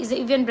পারেন,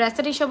 ইভেন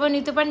ব্রেসলেট হিসাবেও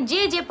নিতে পারেন, যে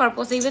যে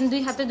পারপোজ, ইভেন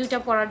 2 হাতে 2টা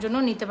পরার জন্য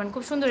নিতে পারেন।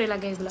 খুব সুন্দরই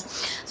লাগে এগুলো।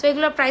 সো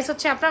এগুলোর প্রাইস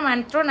হচ্ছে আপনার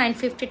মাত্র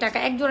 950 টাকা।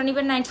 এক জোড়া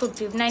নেবেন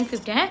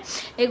 950। হ্যাঁ,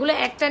 এগুলো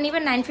একটা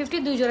নেবেন 950,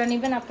 2 জোড়া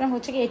নেবেন আপনার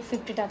হচ্ছে কি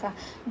 850 টাকা।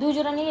 2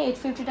 জোড়া নিলে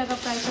 850 টাকা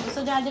প্রাইস হবে।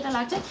 সো যার যেটা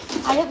লাগছে,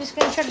 I have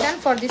screenshot done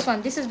for this one.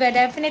 This is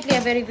definitely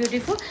a very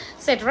beautiful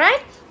set,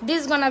 right? This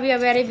is gonna be a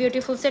very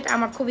beautiful set.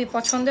 আমার খুবই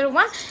পছন্দের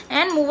one.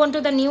 And move on to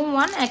the new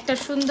one. একটা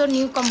সুন্দর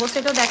new combo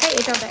সেটও দেখাই।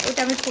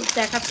 এটা আমি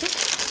দেখাচ্ছি,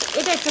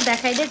 এটা একটু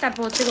দেখাই দেয়,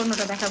 তারপর হচ্ছে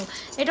অন্যটা দেখাবো।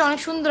 এটা অনেক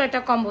সুন্দর একটা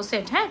কম্বো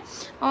সেট। হ্যাঁ,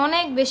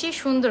 অনেক বেশি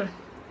সুন্দর,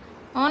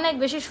 অনেক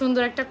বেশি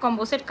সুন্দর একটা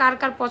কম্বো সেট। কার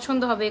কার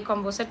পছন্দ হবে এই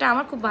কম্বো সেটটা?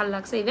 আমার খুব ভালো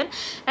লাগছে। ইভেন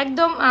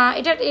একদম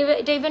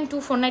এটা ইভেন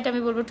 249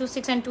 আমি বলবো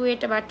 26 and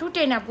 28 বা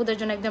 210 আপুদের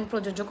জন্য একদম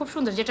প্রযোজ্য। খুব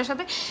সুন্দর, যেটার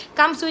সাথে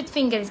কামস উইথ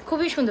ফিঙ্গারিংস,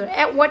 খুবই সুন্দর।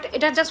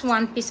 এটা জাস্ট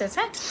ওয়ান পিসেস।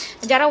 হ্যাঁ,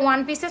 যারা ওয়ান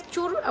পিসেস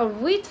চুর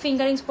উইথ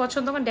ফিঙ্গারিংস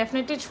পছন্দ করেন,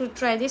 definitely should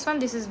try this one.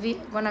 This is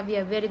gonna be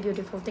a very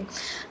beautiful thing.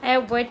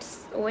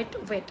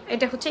 Wait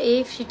এটা হচ্ছে এই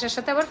শীটার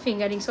সাথে আবার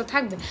ফিঙ্গারিংসও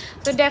থাকবে।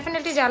 তো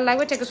ডেফিনেটলি যার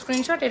লাগবে টেক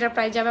স্ক্রিনশট। এটার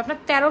প্রাইস যাবে আপনার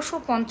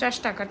 1350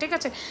 টাকা। ঠিক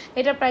আছে,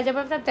 এটার প্রাইস যাবে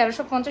আপনার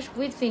 1350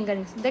 উইথ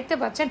ফিঙ্গারিংস। দেখতে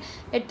পাচ্ছেন,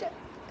 এটা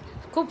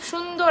খুব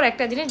সুন্দর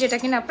একটা জিনিস, যেটা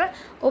কিনা আপনার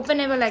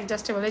ওপেনেবল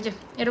অ্যাডজাস্টেবল। এই যে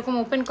এরকম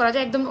ওপেন করা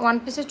যায়, একদম ওয়ান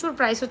পিসের চুর।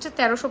 প্রাইস হচ্ছে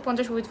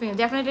 1350 with finger.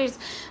 Definitely it's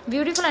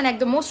beautiful and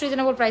একদম মোস্ট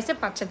রিজনেবল প্রাইসে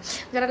পাচ্ছেন।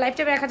 যারা লাইফ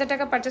টাইমে 1000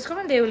 টাকা পারচেস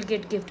করবেন, দে উইল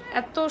গেট গিফট।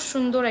 এত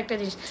সুন্দর একটা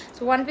জিনিস।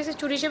 সো ওয়ান পিসের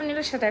চুরি হিসেবে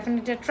নিলে সেটা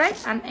ডেফিনেটলি ট্রাই।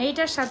 আর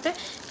এইটার সাথে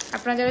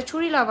আপনারা যারা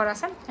চুরি লাভার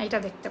আছেন, এইটা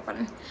দেখতে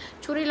পারেন।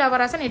 চুরি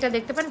লাভার আছেন, এটা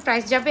দেখতে পারেন।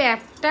 প্রাইস যাবে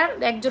একটার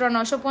এক জোড়া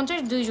 950,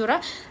 2 জোড়া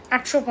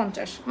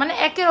 850। মানে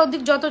একের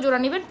অধিক যত জোড়া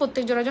নেবেন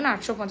প্রত্যেক জোড়ার জন্য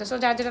 850। সো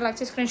যার যেটা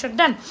লাগছে স্ক্রিনশট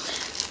ডান।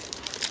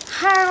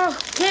 হ্যাঁ,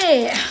 ওকে।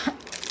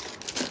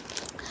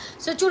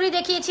 সো চুড়ি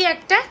দেখিয়েছি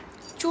একটা,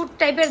 চুট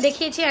টাইপের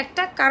দেখিয়েছি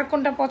একটা। কার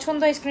কোনটা পছন্দ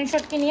হয়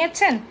স্ক্রিনশট কি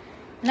নিয়েছেন?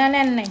 না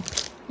নেন নাই,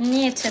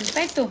 নিয়েছেন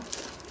তাই তো।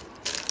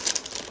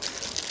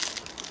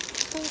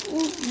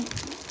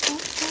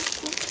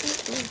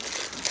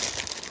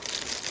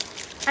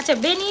 আচ্ছা,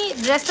 বেনি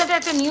ব্রেসলেটের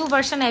একটা নিউ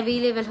ভার্সন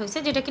অ্যাভেলেবেল হয়েছে,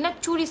 যেটা কিনা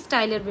চুরি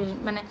স্টাইলের,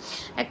 মানে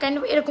এক কাইন্ড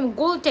অফ এরকম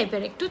গোল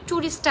টাইপের একটু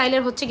চুরি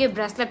স্টাইলের হচ্ছে গিয়ে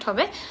ব্রেসলেট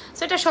হবে।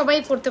 সো এটা সবাই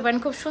পরতে পারেন,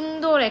 খুব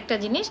সুন্দর একটা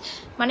জিনিস।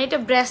 মানে এটা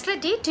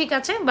ব্রেসলেটই ঠিক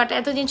আছে, বাট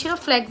এতদিন ছিল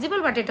ফ্লেক্সিবল,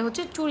 বাট এটা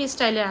হচ্ছে চুরি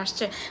স্টাইলে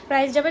আসছে।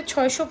 প্রাইস যাবে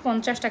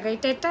 650 টাকা।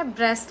 এটা একটা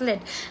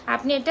ব্রেসলেট,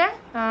 আপনি এটা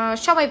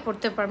সবাই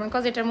পরতে পারবেন,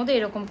 বিকজ এটার মধ্যে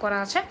এরকম করা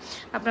আছে।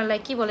 আপনার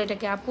লাইক কি বলে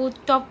এটাকে আপু,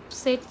 টপ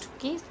সেট?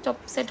 কি টপ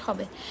সেট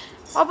হবে?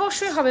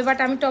 অবশ্যই হবে, বাট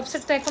আমি টপ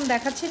সেট তো এখন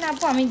দেখাচ্ছি না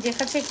আপু, আমি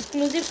দেখাচ্ছি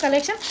এক্সক্লুসিভ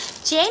কালেকশন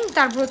চেইন।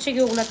 তারপর হচ্ছে কি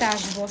ওগুলোতে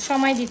আসবো,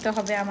 সময় দিতে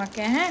হবে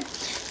আমাকে। হ্যাঁ,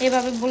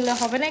 এভাবে বললে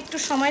হবে না, একটু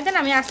সময় দেন।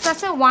 আমি আস্তে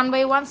আস্তে 1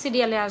 by 1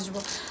 সিরিয়ালে আসবো।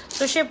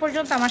 তো সে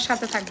পর্যন্ত আমার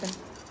সাথে থাকবেন।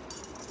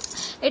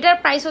 এটার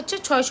প্রাইস হচ্ছে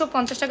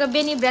 650 টাকা।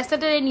 বেনি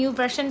ব্রেসলেটের এই নিউ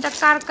ভার্সনটা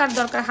কার কার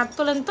দরকার হাত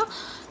তোলেন তো।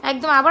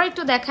 একদম আবার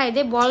একটু দেখাই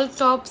দে। বল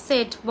টপ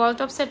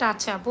সেট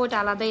আছে আপু, ওইটা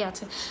আলাদাই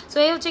আছে। সো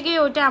এই হচ্ছে কি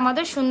ওইটা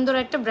আমাদের সুন্দর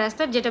একটা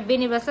ব্রেসলেট, যেটা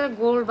বেনি ব্রেসলেট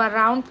গোল বা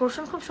রাউন্ড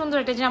পোর্শন, খুব সুন্দর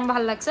একটা জিনিস, আমার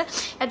ভালো লাগছে।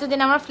 এতদিন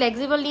আমরা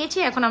ফ্লেক্সিবল নিয়েছি,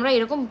 এখন আমরা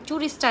এরকম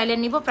চুরি স্টাইলের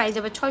নিব। প্রাইস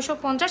যাবে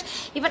 650।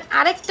 ইভেন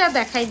আরেকটাও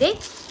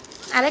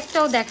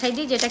দেখাই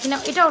দিই, যেটা কিনা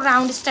এটাও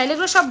রাউন্ড স্টাইল।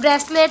 এগুলো সব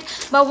ব্রেসলেট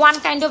বা ওয়ান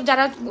কাইন্ড অফ,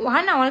 যারা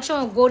হয় না অনেক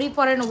সময় গড়ি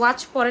পরেন, ওয়াচ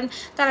পরেন,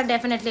 তারা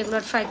ডেফিনেটলি এগুলো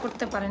ট্রাই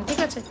করতে পারেন। ঠিক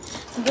আছে,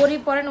 গড়ি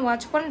পরেন,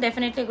 ওয়াচ পরেন,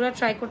 ডেফিনেটলি এগুলো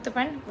ট্রাই করতে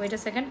পারেন। Wait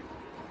a second.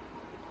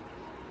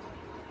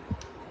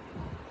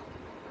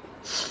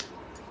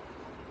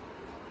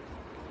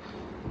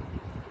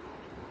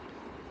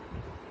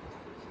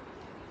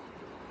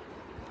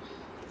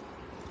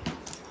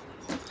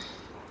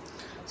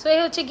 সো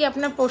এই হচ্ছে কি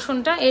আপনার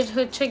পোর্শনটা, এর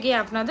হচ্ছে গিয়ে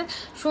আপনাদের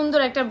সুন্দর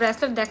একটা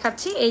ব্রেসলেট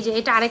দেখাচ্ছি। এই যে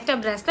এটা আরেকটা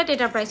ব্রেসলেট,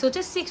 এটার প্রাইস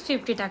হচ্ছে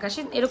 650 টাকা।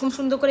 এরকম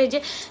সুন্দর করে এই যে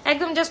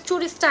একদম জাস্ট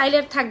চুরি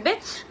স্টাইলের থাকবে।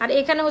 আর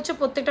এখানে হচ্ছে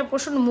প্রত্যেকটা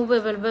পোর্শন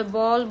মুভেবল,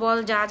 বল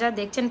যা যা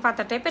দেখছেন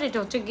পাতা টাইপের। এটা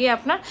হচ্ছে গিয়ে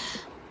আপনার,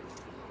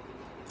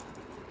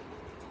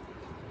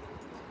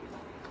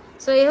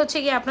 সো এই হচ্ছে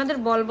গিয়ে আপনাদের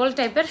বল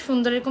টাইপের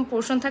সুন্দর এরকম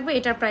পোর্শন থাকবে।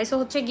 এটার প্রাইসও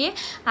হচ্ছে গিয়ে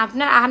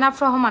আপনার আহনাফ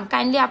রহমান।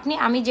 কাইন্ডলি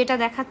আমি যেটা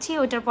দেখাচ্ছি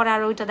ওইটার পরে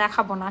আর ওইটা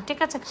দেখাবো না। ঠিক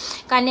আছে,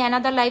 কাইন্ডলি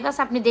অ্যানাদার লাইভ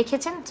আছে, আপনি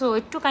দেখেছেন, তো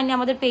একটু কাইন্ডলি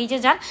আমাদের পেজে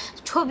যান,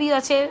 ছবি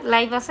আছে,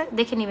 লাইভ আছে,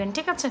 দেখে নেবেন।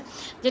 ঠিক আছে,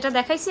 যেটা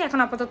দেখাইছি এখন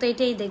আপাতত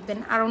এটাই দেখবেন,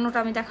 আর অন্যটা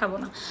আমি দেখাবো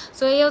না।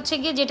 সো এই হচ্ছে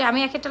গিয়ে যেটা আমি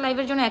এক একটা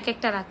লাইভের জন্য এক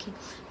একটা রাখি।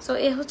 সো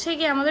এ হচ্ছে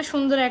গিয়ে আমাদের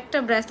সুন্দর একটা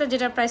ব্রেসলেট,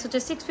 যেটার প্রাইস হচ্ছে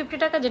 650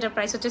 টাকা, যেটার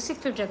প্রাইস হচ্ছে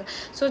 650 টাকা।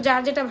 সো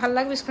যার যেটা ভালো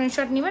লাগবে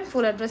স্ক্রিনশট নেবেন,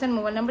 full address and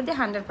mobile number দিয়ে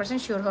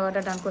 100% শিওর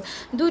হওয়াটা ডান করে।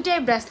 দুইটাই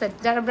ব্রেসলেট,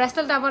 যারা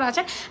ব্রেসলেট আবার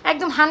আছে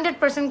একদম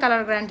 100%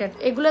 কালার গ্যারান্টেড।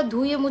 এগুলো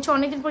ধুয়ে মুছে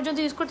অনেকদিন পর্যন্ত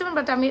ইউজ করতে পারেন,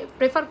 বাট আমি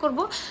প্রেফার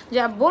করবো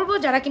বলবো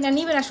যারা কিনা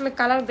নিবেন আসলে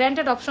কালার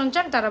গ্যারান্টেড অপশন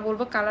চান, তারা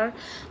বলবো কালার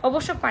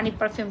অবশ্য পানি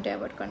পারফিউমটা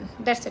অ্যাভয়েড করেন।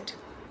 That's it.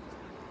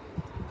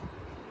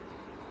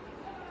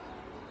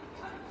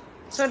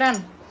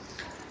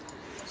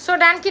 সো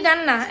ডান কি ডান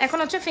না? এখন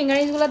হচ্ছে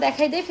ফিঙ্গারিংসগুলো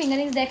দেখাই দেয়।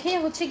 ফিঙ্গারিংস দেখে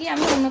হচ্ছে কি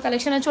আমি অন্য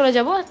কালেকশনে চলে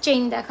যাব,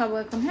 চেইন দেখাবো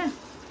এখন। হ্যাঁ,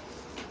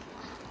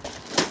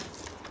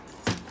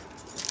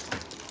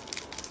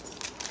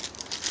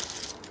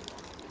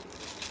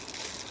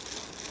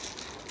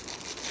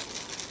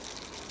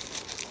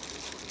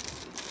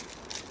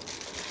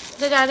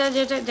 তো যারা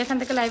যেখান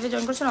থেকে লাইভে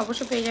জয়েন করছেন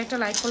অবশ্যই পেজে একটা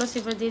লাইক ফলো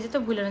সিলভার দিয়ে যেতে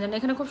ভুলে না যান।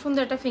 এখানে খুব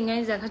সুন্দর একটা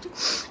ফিঙ্গারিংস দেখাচ্ছি।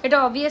 এটা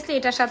অবভিয়াসলি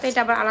এটার সাথে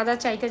এটা আবার আলাদা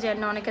চাইতে চায়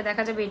না, অনেকে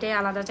দেখা যাবে এটাই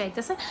আলাদা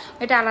চাইতেছে,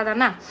 এটা আলাদা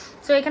না।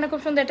 সো এখানে খুব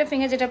সুন্দর একটা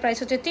ফিঙ্গার, যেটা প্রাইস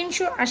হচ্ছে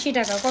 380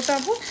 টাকা। কত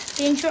আপু?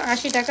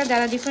 380 টাকা।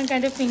 যারা ডিফারেন্ট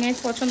কাইন্ডের ফিঙ্গারিংস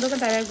পছন্দ করে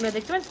তারা এগুলো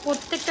দেখতে পাবেন।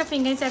 প্রত্যেকটা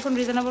ফিঙ্গারিংস এখন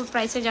রিজনেবল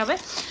প্রাইসে যাবে।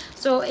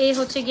 সো এই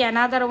হচ্ছে গিয়ে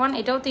অ্যানাদার ওয়ান,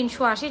 এটাও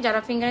 380। যারা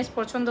ফিঙ্গারিংস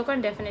পছন্দ করেন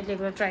ডেফিনেটলি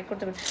এগুলো ট্রাই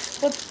করতে পারেন।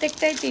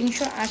 প্রত্যেকটাই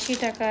 380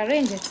 টাকা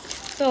রেঞ্জে।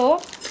 তো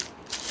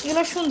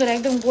এগুলো সুন্দর,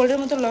 একদম গোল্ডের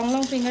মতো লং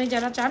লং ফিঙ্গারিং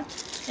যারা চান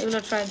এগুলো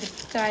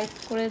ট্রাই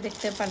করে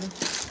দেখতে পারেন।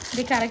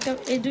 দেখি আরেকটা,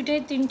 এই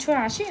দুইটাই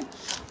 380।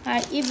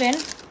 আর ইভেন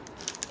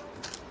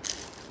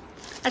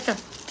আচ্ছা,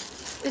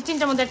 এই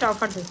তিনটার মধ্যে একটা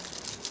অফার দিই,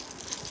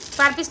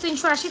 পার পিস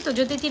 380। তো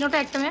যদি তিনোটা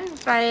একটা নেন,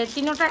 প্রায়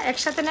তিনোটা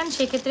একসাথে নেন,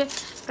 সেক্ষেত্রে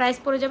প্রাইস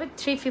পড়ে যাবে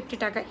 350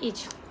 টাকা ইচ।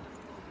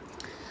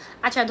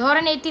 আচ্ছা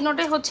ধরেন এই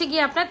তিনোটাই হচ্ছে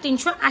গিয়ে আপনার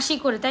 380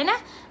 করে, তাই না?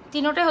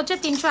 তিনোটাই হচ্ছে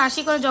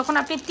 380 করে। যখন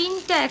আপনি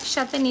তিনটা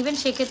একসাথে নেবেন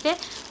সেক্ষেত্রে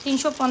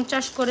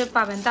 350 করে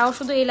পাবেন, তাও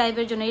শুধু এই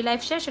লাইভের জন্য। এই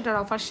লাইভ শেষ, সেটার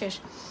অফার শেষ,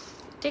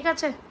 ঠিক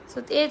আছে? সো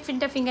এই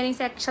তিনটা ফিঙ্গারিংস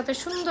একসাথে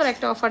সুন্দর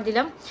একটা অফার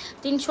দিলাম,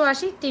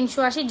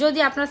 380। যদি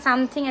আপনার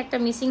সামথিং একটা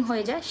মিসিং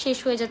হয়ে যায়, শেষ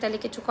হয়ে যায়, তাহলে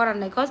কিছু করার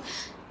নাই, বিকজ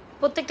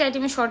প্রত্যেকটা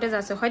আইটেমের শর্টেজ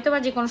আছে, হয়তো বা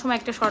যে কোনো সময়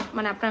একটা শর্ট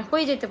মানে আপনার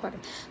হয়ে যেতে পারে।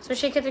 সো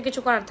সেক্ষেত্রে কিছু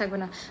করার থাকবে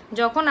না।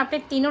 যখন আপনি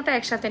তিনোটা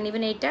একসাথে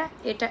নেবেন,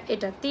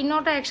 এটা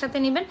তিনোটা একসাথে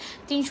নেবেন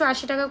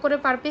 380 টাকা করে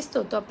পার পিস।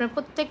 তো আপনার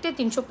প্রত্যেকটাই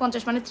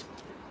 350 মানে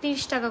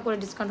 30 টাকা করে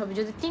ডিসকাউন্ট হবে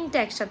যদি তিনটা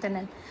একসাথে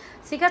নেন,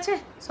 ঠিক আছে?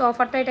 সো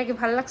অফারটা, এটা কি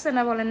ভালো লাগছে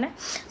না বলেন না?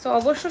 সো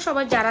অবশ্যই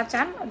সবাই যারা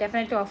চান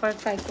ডেফিনেটলি অফার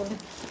ট্রাই করুন।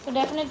 তো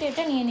ডেফিনেটলি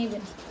এটা নিয়ে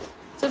নেবেন।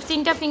 সো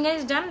তিনটা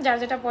ফিঙ্গারিংস ডান, যার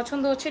যেটা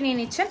পছন্দ হচ্ছে নিয়ে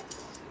নিচ্ছেন।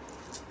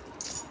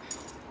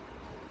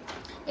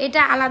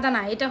 এটা আলাদা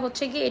না, এটা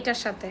হচ্ছে কি এটার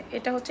সাথে,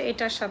 এটা হচ্ছে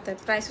এটার সাথে।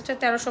 প্রাইস হচ্ছে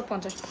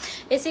 1350।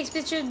 এই 6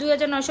 পিস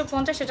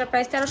 2950, এটার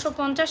প্রাইস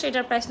 1350,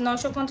 এটার প্রাইস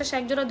 950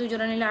 এক জোড়া, 2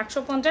 জোড়া নিলে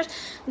 850।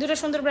 দুটো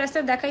সুন্দর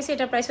ব্রেসলেট দেখাইছি,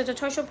 এটার প্রাইস হচ্ছে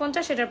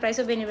 650, এটার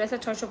প্রাইসও বেনি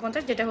ব্রেসলেট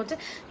 650, যেটা হচ্ছে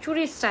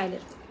চুরি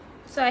স্টাইলের।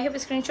 সো আই হ্যাভ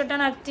স্ক্রিনশট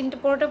ডান। আর তিনটে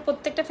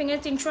প্রত্যেকটা ফিঙ্গার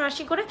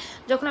 380 করে।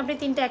 যখন আপনি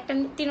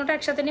তিনোটা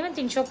একসাথে নেবেন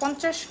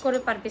 350 করে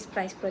পার পিস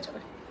প্রাইস পড়ে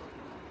যাবে।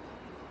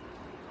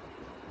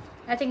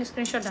 I think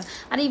screenshot done.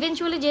 R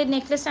eventually যে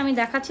নেকলেসটা আমি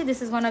দেখাচ্ছি, this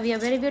is gonna be a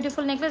very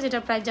beautiful necklace, যেটা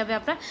প্রাইস যাবে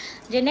আপনার,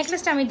 যে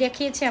নেকলেসটা আমি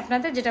দেখিয়েছি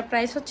আপনাদের, যেটা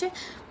প্রাইস হচ্ছে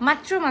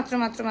মাত্র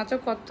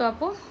কত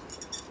আপু?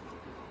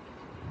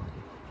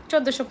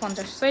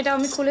 1450। সো এটা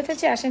আমি খুলে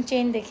ফেলছি, আসেন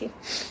চেইন দেখি।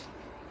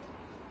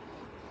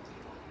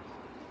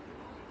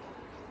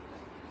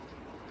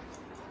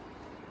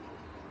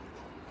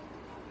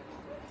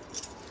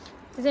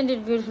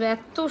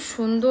 এত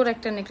সুন্দর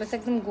একটা নেকলেস,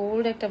 একদম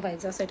গোল্ড একটা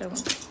ভাইজ আছে এটার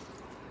মধ্যে।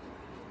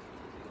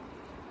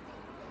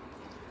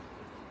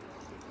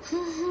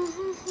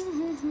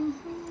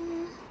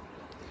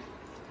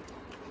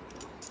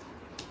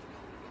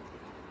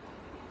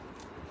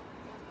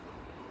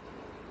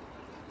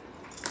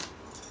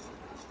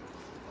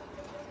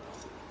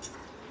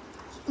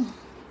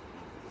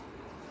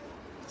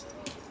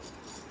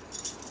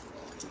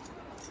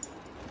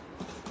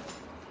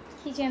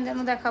 কি চেন যেন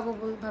দেখাবো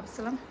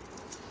ভাবছিলাম,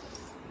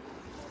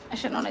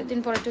 আসলে অনেকদিন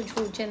পরে একটু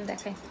ঝুল চেন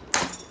দেখাই,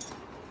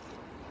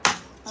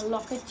 আর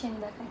লকেট চেন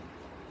দেখাই।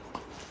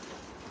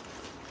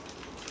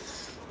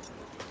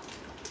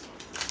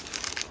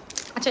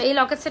 আচ্ছা এই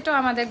লকেট সেটটাও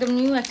আমাদের একদম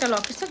নিউ একটা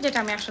লকেট সেট, যেটা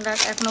আমি আসলে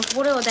এখনো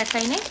পরেও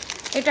দেখাই নাই।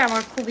 এটা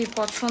আমার খুবই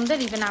পছন্দের,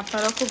 ইভেন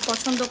আপনারাও খুব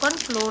পছন্দ করেন।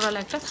 ফ্লোরাল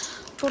একটা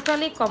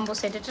টোটালি কম্বো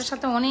সেট, এটার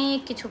সাথে অনেক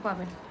কিছু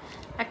পাবেন।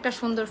 একটা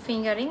সুন্দর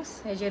ফিঙ্গারিংস,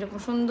 এই যে এরকম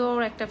সুন্দর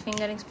একটা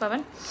ফিঙ্গারিংস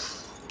পাবেন,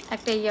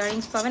 একটা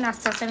ইয়াররিংস পাবেন।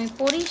 আস্তে আস্তে আমি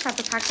পরি,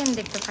 সাথে থাকেন,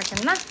 দেখতে থাকেন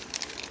না।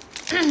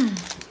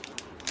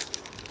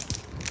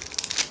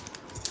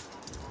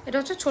 এটা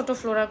হচ্ছে ছোট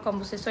ফ্লোরাল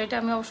কম্বো সেট। সো এটা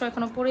আমি অবশ্য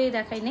এখনো পরেই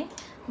দেখাই নাই,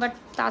 বাট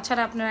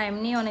তাছাড়া আপনারা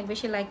এমনি অনেক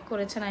বেশি লাইক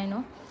করেছেন, আই নো।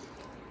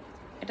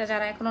 এটা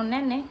যারা এখনো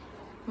নেন নেই,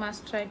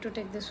 must try to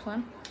take this one.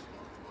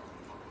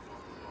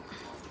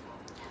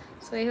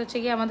 So এই হচ্ছে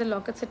গিয়ে আমাদের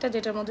লকেট সেটটা,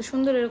 যেটার মধ্যে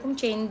সুন্দর এরকম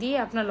চেইন দিয়ে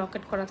আপনার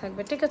লকেট করা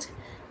থাকবে, ঠিক আছে?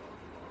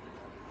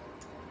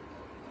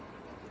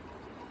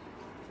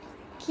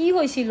 কি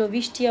হয়েছিল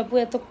বৃষ্টি আপু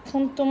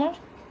এতক্ষণ তোমার?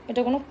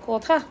 এটা কোনো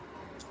কথা?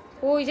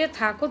 ওই যে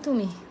থাকো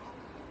তুমি।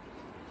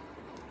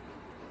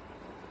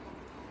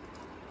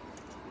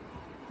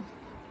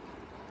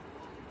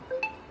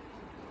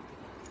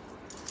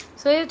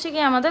 সো এই হচ্ছে কি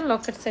আমাদের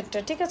লকেট সেটটা,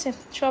 ঠিক আছে?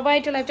 সবাই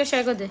একটু লাইভটা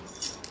শেয়ার করে দেয়।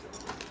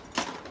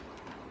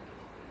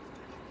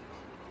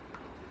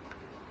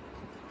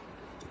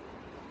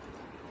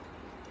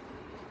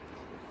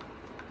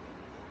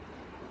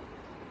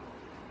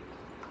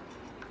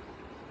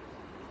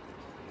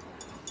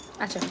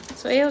 আচ্ছা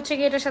সো এই হচ্ছে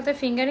কি এটার সাথে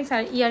ফিঙ্গারিংস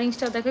আর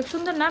ইয়ারিংসটাও দেখে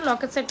সুন্দর না?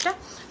 লকেট সেটটা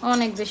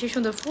অনেক বেশি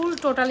সুন্দর, ফুল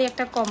টোটালি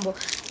একটা কম্বো।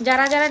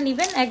 যারা যারা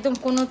নেবেন একদম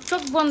কোনো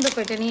চোখ বন্ধ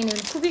করে এটা নিয়ে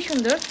নেবেন, খুবই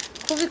সুন্দর,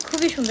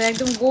 খুবই সুন্দর,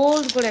 একদম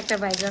গোল্ড করে একটা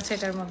বাইক আছে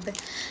এটার মধ্যে।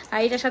 আর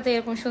এটার সাথে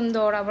এরকম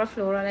সুন্দর আবার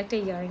ফ্লোরাল একটা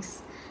ইয়ারিংস।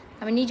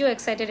 আমি নিজেও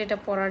এক্সাইটেড এটা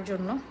পরার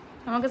জন্য,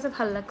 আমার কাছে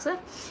ভালো লাগছে।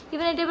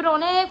 ইভেন এটা এবার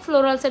অনেক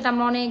ফ্লোরাল সেট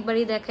আমরা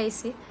অনেকবারই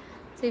দেখাইছি,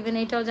 তো ইভেন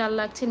এটাও যার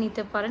লাগছে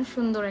নিতে পারেন।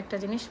 সুন্দর একটা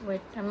জিনিস।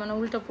 ওয়েট, আমি মানে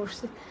উল্টো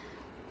পড়ছি,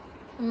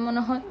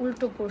 মনে হয়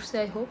উল্টো পড়ছে,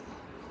 আই হোপ।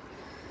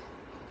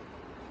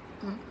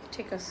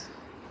 ঠিক আছে,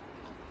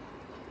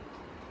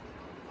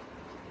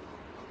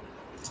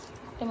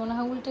 এটা মনে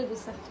হয় উল্টে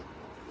দিছে,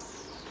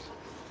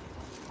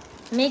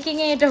 মেকিং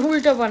এ এটা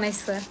উল্টো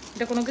বানাইছে,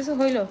 এটা কোনো কিছু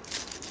হইলো?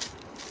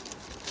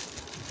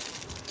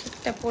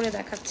 ঠিকটা পরে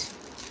দেখাচ্ছি।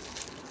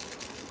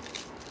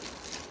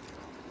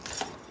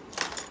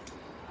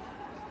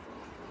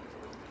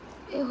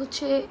 এ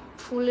হচ্ছে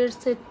ফুলের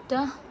সেটটা,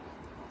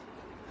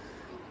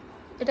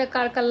 এটা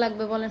কার কার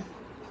লাগবে বলেন?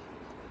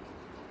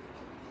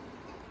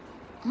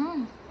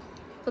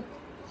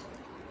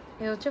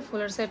 এ হচ্ছে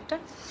ফুলের সেটটা,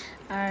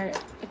 আর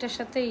এটার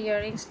সাথে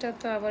ইয়াররিংসটা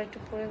তো আবার একটু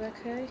পরে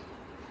দেখাই।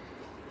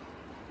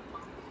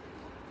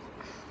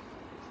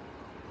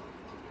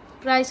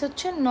 প্রাইস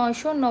হচ্ছে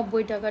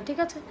 990 টাকা, ঠিক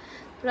আছে,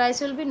 প্রাইস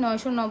উইল বি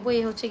 990।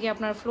 এই হচ্ছে কি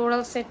আপনার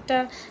ফ্লোরাল সেটটা,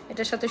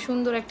 এটার সাথে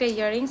সুন্দর একটা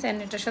ইয়াররিংস অ্যান্ড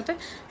এটার সাথে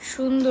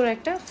সুন্দর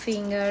একটা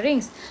ফিঙ্গার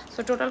রিংস। সো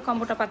টোটাল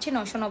কম্বোটা পাচ্ছি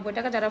 990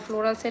 টাকা। যারা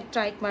ফ্লোরাল সেট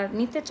ট্রাই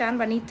নিতে চান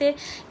বা নিতে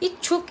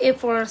ইচ্ছুক এই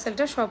ফ্লোরাল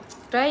সেটটা,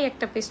 সবটাই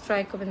একটা পিস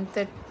ট্রাই করবেন।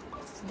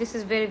 This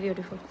is very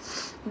beautiful,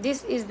 this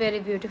is very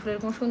beautiful.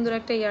 এরকম সুন্দর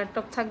একটা ইয়ার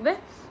টপ থাকবে,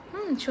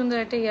 সুন্দর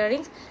একটা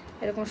ইয়াররিংস,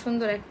 এরকম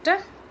সুন্দর একটা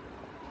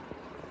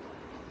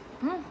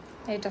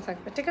এটা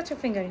থাকবে, ঠিক আছে,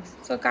 ফিঙ্গারিংস।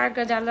 সো কার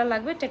যারা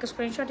লাগবে take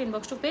screenshot,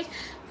 inbox two page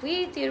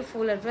with your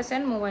full address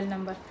and mobile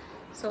number.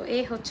 So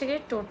এই হচ্ছে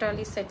গিয়ে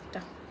টোটালি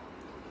সেটটা।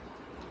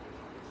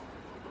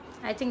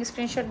 আই থিঙ্ক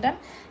স্ক্রিনশট ডান।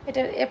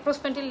 এটা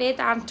অ্যাপ্রক্সিমেটলি লেথ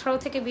 18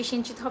 থেকে 20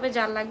 ইঞ্চি হবে।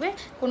 যার লাগবে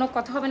কোনো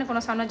কথা হবে না,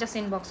 কোনো সাউন্ড, জাস্ট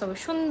ইনবক্স হবে।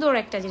 সুন্দর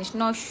একটা জিনিস,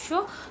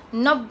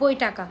 990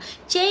 টাকা।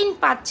 চেইন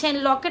পাচ্ছেন,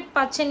 লকেট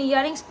পাচ্ছেন,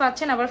 ইয়াররিংস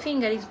পাচ্ছেন, আবার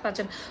ফিঙ্গারিংস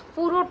পাচ্ছেন,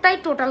 পুরোটাই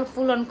টোটাল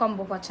ফুল অন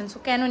কম্বো পাচ্ছেন। সো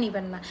কেন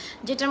নেবেন না?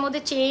 যেটার মধ্যে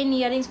চেইন,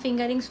 ইয়াররিংস,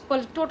 ফিঙ্গারিংস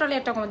টোটালি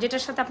একটা কম্বো,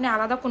 যেটার সাথে আপনি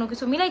আলাদা কোনো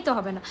কিছু মিলাইতে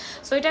হবে না।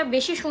 সো এটা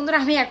বেশি সুন্দর।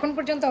 আমি এখন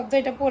পর্যন্ত অব্দ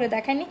এটা পরে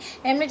দেখাইনি,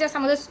 এমনি জাস্ট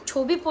আমাদের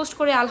ছবি পোস্ট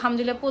করে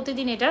আলহামদুলিল্লাহ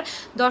প্রতিদিন এটার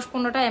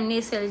 10-15টা এমনি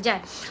সেল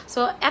যায়।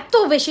 সো এত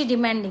বেশি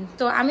ডিমান্ডিং,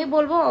 তো আমি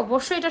বলবো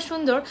অবশ্যই এটা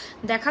সুন্দর,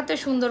 দেখাতে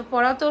সুন্দর,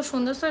 পরাতেও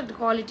সুন্দর, সো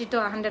কোয়ালিটিটা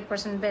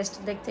 100% বেস্ট,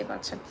 দেখতেই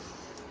পাচ্ছেন।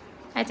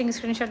 I think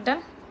screenshot done.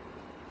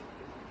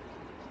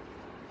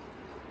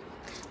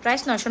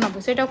 Price 990।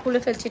 So এটাও খুলে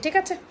ফেলছি, ঠিক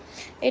আছে,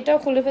 এটাও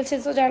খুলে ফেলছি।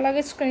 তো যার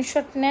লাগে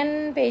স্ক্রিনশট নেন,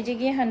 পেজে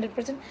গিয়ে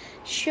 100%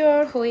 শিওর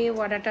হয়ে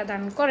অর্ডারটা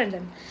দান করে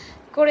দেন,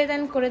 করে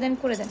দেন, করে দেন,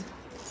 করে দেন।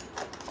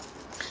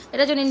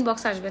 এটার জন্য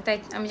ইনবক্স আসবে, তাই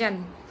আমি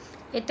জানি,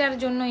 এটার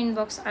জন্য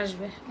ইনবক্স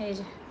আসবে। এই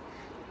যে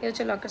এই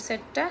হচ্ছে লকেট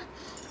সেটটা,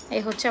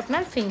 এই হচ্ছে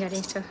আপনার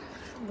ফিঙ্গারিংসটা,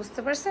 বুঝতে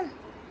পারছেন?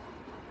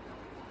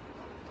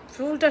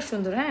 ফুলটা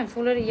সুন্দর, হ্যাঁ,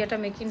 ফুলের ইয়েটা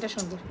মেকিংটা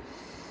সুন্দর।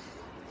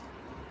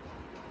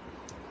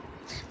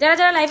 যারা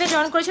যারা লাইভে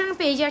জয়েন করেছেন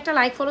পেজে একটা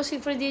লাইক ফলো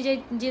সিফার দিয়ে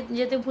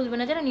যেতে ভুলবেন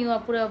না যেন। নিউ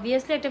আপুরে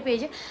অবভিয়াসলি একটা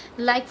পেজে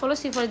লাইক ফলো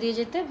সিফার দিয়ে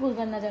যেতে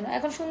ভুলবেন না যেন।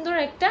 এখন সুন্দর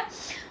একটা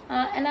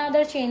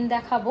অ্যানাদার চেইন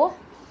দেখাবো।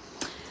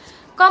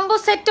 কম্বো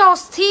সেটটা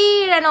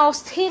অস্থির এন্ড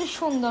অস্থির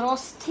সুন্দর,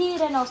 অস্থির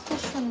এন্ড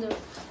অস্থির সুন্দর,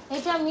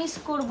 এটা মিস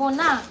করব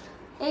না,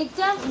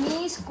 এইটা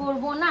মিস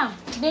করব না।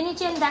 বেনি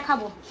চেন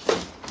দেখাবো,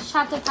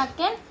 সাথে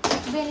থাকেন,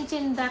 বেনি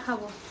চেন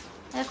দেখাবো।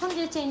 এখন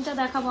যে চেনটা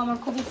দেখাবো আমার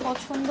খুবই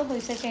পছন্দ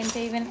হয়েছে চেনটা,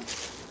 even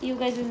you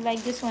guys will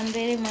like this one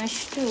very much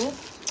too.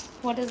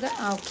 What is the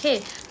okay,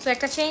 so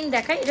একটা চেইন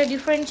দেখাই, এটা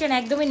ডিফারেন্ট চেইন,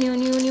 একদমই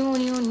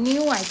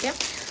নিউ আইটেম।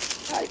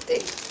 আই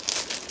থিঙ্ক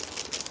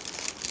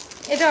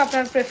এটা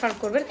আপনারা প্রেফার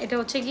করবেন। এটা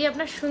হচ্ছে গিয়ে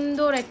আপনার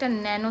সুন্দর একটা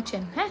ন্যানো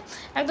চেন, হ্যাঁ,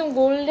 একদম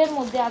গোল্ডের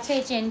মধ্যে আছে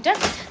এই চেনটা,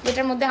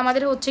 যেটার মধ্যে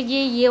আমাদের হচ্ছে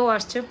গিয়ে ইয়েও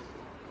আসছে,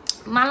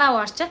 মালাও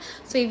আসছে।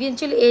 সো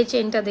ইভেনচুয়ালি এই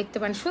চেনটা দেখতে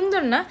পান,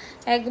 সুন্দর না,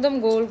 একদম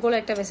গোল গোল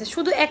একটা বেসে,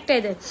 শুধু একটাই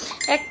দেয়,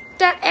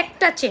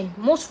 একটা চেন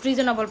মোস্ট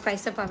রিজনেবল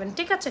প্রাইসে পাবেন,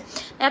 ঠিক আছে,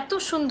 এত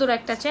সুন্দর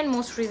একটা চেন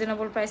মোস্ট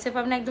রিজনেবল প্রাইসে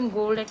পাবেন, একদম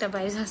গোল্ড একটা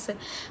প্রাইস আছে,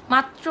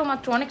 মাত্র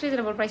অনেক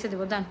রিজনেবল প্রাইসে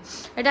দেবো। দান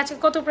এটা আজকে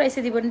কত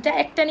প্রাইসে দিবেন? এটা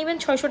একটা নেবেন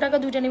 600 টাকা,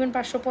 দুইটা নেবেন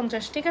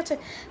 550, ঠিক আছে।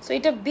 সো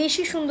এটা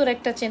বেশি সুন্দর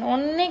একটা চেন,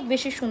 অনেক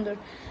বেশি সুন্দর,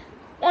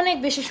 অনেক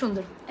বেশি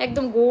সুন্দর,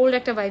 একদম গোল্ড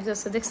একটা ভাইবস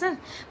আছে, দেখছেন,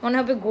 মনে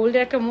হবে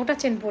গোল্ডের একটা মোটা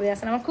চেন পরে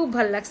আছেন। আমার খুব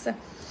ভালো লাগছে,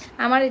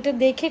 আমার এটা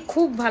দেখে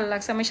খুব ভালো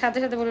লাগছে, আমি সাথে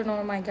সাথে বলি নো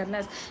মাই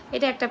গডনেস,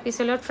 এটা একটা পিস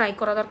হলেও ট্রাই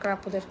করা দরকার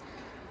আপুদের।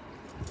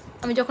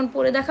 আমি যখন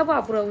পরে দেখাবো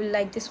আপুরা উইল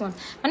লাইক দিস ওয়ান,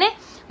 মানে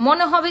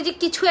মনে হবে যে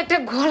কিছু একটা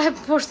গলায়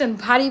পড়ছেন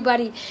ভারী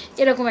ভারী,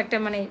 এরকম একটা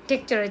মানে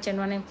টেক্সচারের চেন,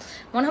 মানে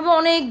মনে হবে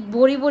অনেক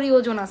বড়ি বড়ি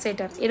ওজন আছে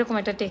এটার, এরকম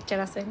একটা টেক্সচার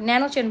আছে,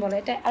 ন্যানো চেন বলে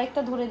এটা।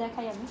 আরেকটা ধরে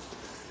দেখাই, আমি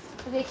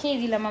রেখেই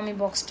দিলাম আমি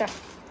বক্সটা।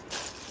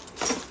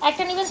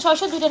 একটা নেবেন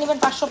 600, দুইটা নেবেন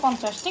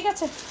 550, ঠিক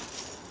আছে,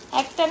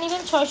 একটা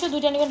নেবেন 600,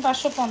 দুইটা নেবেন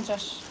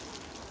 550।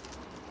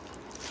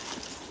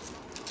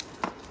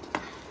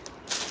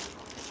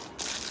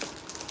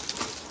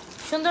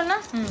 সুন্দর না?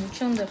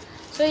 সুন্দর।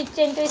 সো এই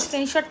চেনটা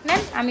স্ক্রিনশট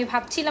নেন। আমি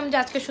ভাবছিলাম যে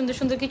আজকে সুন্দর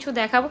সুন্দর কিছু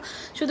দেখাবো,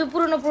 শুধু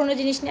পুরনো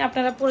জিনিস নিয়ে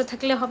আপনারা পরে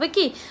থাকলে হবে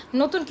কি,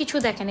 নতুন কিছু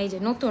দেখেন, এই যে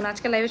নতুন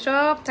আজকে লাইভে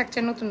সব থাকছে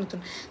নতুন।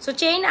 সো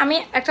চেইন আমি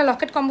একটা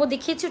লকেট কম্বো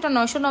দেখিয়েছি, ওটা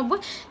 990,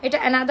 এটা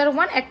অ্যানাদার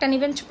ওয়ান, একটা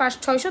নেবেন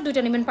 600,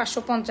 দুইটা নেবেন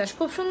 550।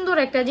 খুব সুন্দর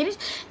একটা জিনিস,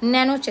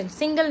 nano chain,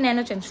 single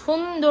nano chain,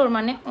 সুন্দর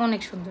মানে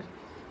অনেক সুন্দর।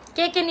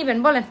 কে নেবেন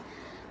বলেন,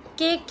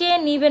 কে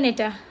নেবেন?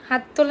 এটা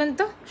হাত তোলেন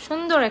তো,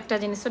 সুন্দর একটা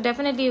জিনিস। So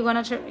definitely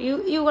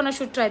you gonna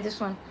should try this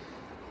one.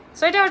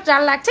 So এটা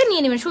যার লাগছে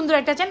নিয়ে নেবেন, সুন্দর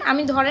একটা চেন।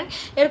 আমি ধরেন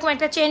এরকম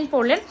একটা চেন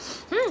পরলেন,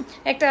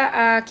 একটা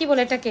কি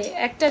বলে এটাকে,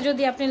 একটা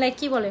যদি আপনি লাইক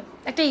কি বলে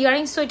একটা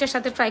ইয়ারিংস, ওইটার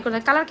সাথে ট্রাই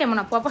করলেন, কালার কেমন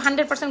আপু? আপু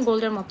 100%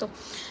 গোল্ডের মতো।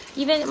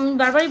 ইভেন আমি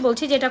বারবারই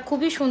বলছি যে এটা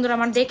খুবই সুন্দর,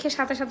 আমার দেখে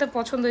সাথে সাথে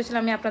পছন্দ হয়েছিল,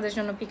 আমি আপনাদের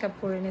জন্য পিক আপ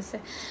করে নিয়েছে,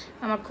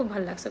 আমার খুব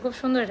ভালো লাগছে, খুব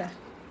সুন্দর এটা।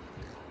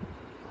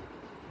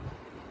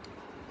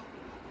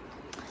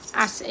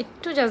 আচ্ছা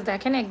একটু জাস্ট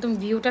দেখেন, একদম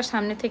ভিউটা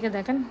সামনে থেকে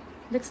দেখেন,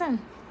 দেখছেন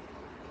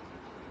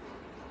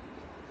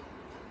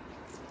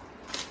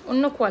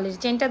অন্য কোয়ালিটি।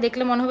 চেনটা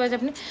দেখলে মনে হবে যে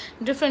আপনি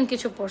ডিফারেন্ট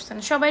কিছু পরছেন।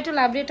 সবাই একটু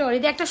লাভ রেট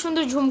অলরেডি একটা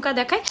সুন্দর ঝুমকা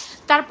দেখায়,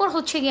 তারপর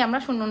হচ্ছে গিয়ে আমরা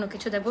অন্য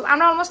কিছু দেখবো।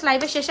 আমরা অলমোস্ট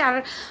লাইভের শেষে আর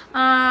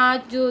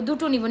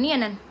দুটো নিব, নিয়ে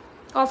নেন,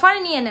 অফারে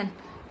নিয়ে নেন,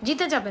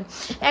 জিতে যাবেন।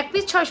 এক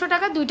পিস 600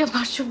 টাকা, দুইটা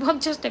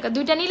 550 টাকা।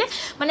 দুইটা নিলে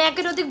মানে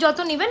একের অধিক যত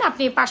নেবেন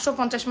আপনি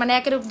 550, মানে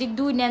একের অধিক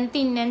 2 নেন,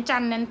 3 নেন,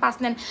 4 নেন, 5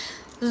 নেন,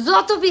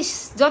 যত পিস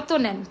যত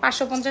নেন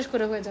 550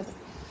 করে হয়ে যাবে।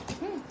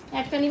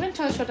 একটা নেবেন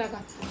 600 টাকা।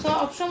 সো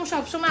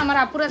সবসময় আমার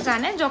আপুরা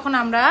জানে যখন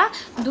আমরা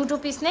দুটো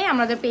পিস নেই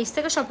আমাদের পেজ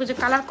থেকে সব কিছু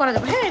কালার করা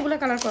যাবে। হ্যাঁ এগুলো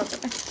কালার করা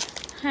যাবে,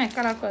 হ্যাঁ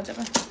কালার করা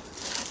যাবে,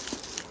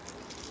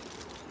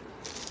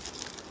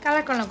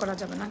 কালার করা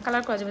যাবে না,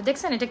 কালার করা যাবে।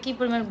 দেখছেন এটা কি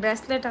পরিমাণ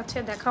ব্রেসলেট আছে,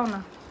 দেখাও না।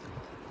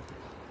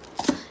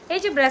 এই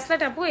যে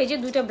ব্রেসলেট আপু, এই যে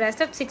দুইটা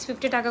ব্রেসলেট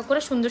 650 টাকা করে,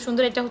 সুন্দর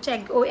সুন্দর। এটা হচ্ছে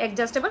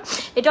অ্যাডজাস্টেবল,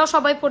 এটাও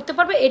সবাই পরতে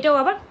পারবে। এটাও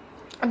আবার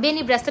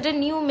বেনি ব্রেসলেটের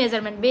নিউ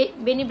মেজারমেন্ট,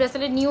 বেনি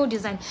ব্রেসলেটের নিউ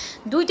ডিজাইন,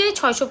 দুইটাই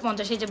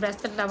 650। এই যে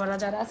ব্রেসলেট লাভাররা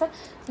যারা আছে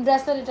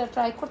ব্রেসলেট এটা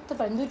ট্রাই করতে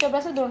পারেন, দুইটা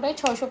ব্রেসলেট দুটোটাই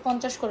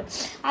 650 করে।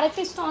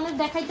 আরেকটা স্টোনের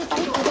দেখাইতে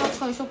পারি, ওটাও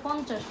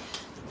 650।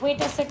 Wait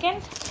a second,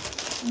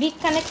 B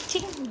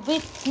connecting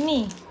with me,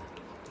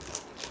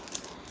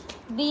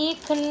 be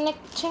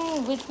connecting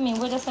with me.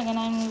 Wait a second,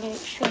 I'm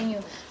showing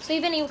you. So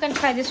even you can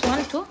try this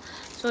one too.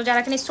 So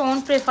যারা কিনা স্টোন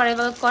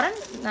প্রেফারেবল করেন,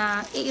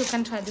 you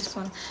can try this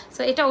one.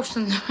 So এটাও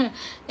সুন্দর,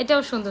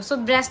 এটাও সুন্দর। So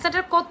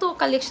ব্রেসলেটের কত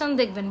collection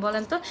দেখবেন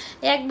বলেন তো,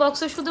 এক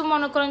বক্সে শুধু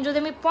মনে করেন যদি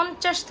আমি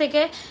 50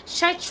 থেকে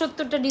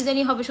 60-70টা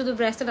ডিজাইনই হবে শুধু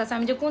ব্রেসলেট আছে।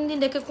 আমি যে কোন দিন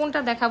দেখে কোনটা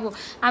দেখাবো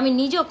আমি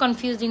নিজেও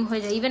কনফিউজিং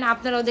হয়ে যাই, ইভেন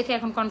আপনারাও দেখে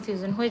এখন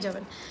কনফিউশন হয়ে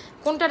যাবেন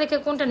কোনটা রেখে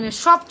কোনটা নেবেন।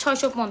 সব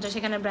 650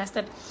 এখানে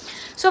ব্রেসলেট।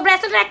 সো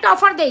ব্রেসলেটের একটা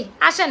অফার দেই,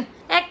 আসেন।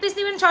 এক পিস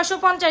নেবেন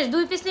 650,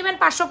 2 পিস নেবেন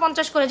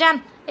 550 করে। যান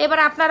এবার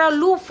আপনারা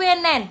লুফে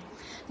নেন,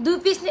 2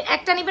 পিস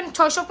একটা নেবেন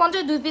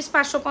 650, 2 পিস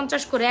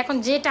 550 করে। এখন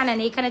যেটা নেন,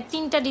 এখানে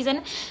 3টা ডিজাইন,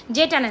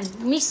 যেটা নেন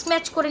মিক্স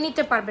ম্যাচ করে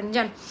নিতে পারবেন।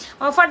 যান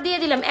অফার দিয়ে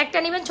দিলাম, একটা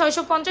নেবেন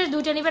 650,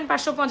 দুইটা নেবেন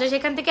 550।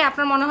 এখান থেকে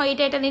আপনার মনে হয়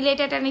এটা নিলে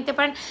এটা নিতে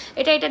পারেন,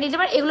 এটা নিতে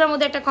পারেন, এগুলোর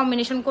মধ্যে একটা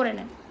কম্বিনেশন করে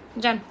নেন।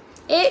 যান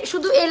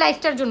শুধু এই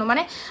লাইফটার জন্য,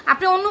 মানে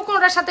আপনি অন্য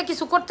কোনোটার সাথে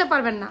কিছু করতে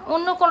পারবেন না,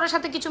 অন্য কোনোটার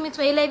সাথে কিছু মিক্স।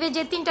 এই লাইভে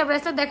যে 3টা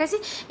ব্রেসলেট দেখাইছি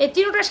এই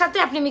 3টার সাথে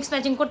আপনি মিক্স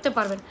ম্যাচিং করতে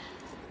পারবেন।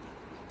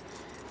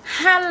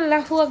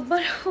 আল্লাহু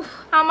আকবার,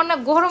 আমার না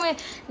গরমে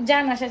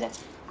জান আসা যায়।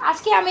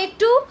 আজকে আমি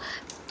একটু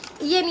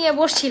নিয়ে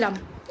বসছিলাম,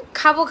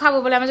 খাবো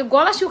বলে আমার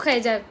গলা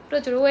শুকায় যায়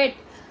প্রচুর। ওয়েট,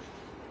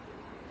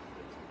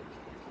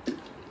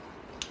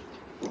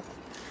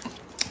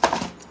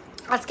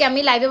 আজকে আমি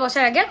লাইভে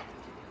বসার আগে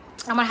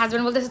আমার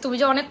হাজব্যান্ড বলতেছে তুমি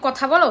যে অনেক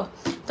কথা বলো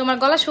তোমার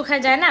গলা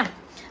শুকায় যায় না।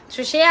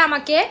 তো সে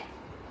আমাকে,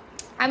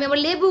 আমি আবার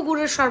লেবু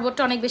গুড়ের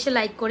শরবতটা অনেক বেশি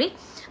লাইক করি,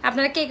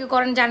 আপনারা কে কে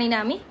করেন জানি না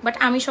আমি, বাট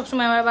আমি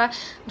সবসময় আমার বা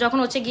যখন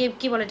হচ্ছে গিয়ে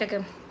কি বলে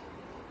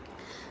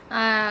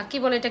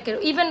এটাকে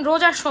ইভেন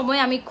রোজার সময়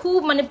আমি খুব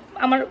মানে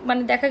আমার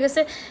মানে দেখা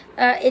গেছে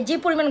যে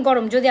পরিমাণ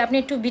গরম, যদি আপনি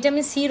একটু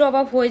ভিটামিন সির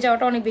অভাব হয়ে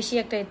যাওয়াটা অনেক বেশি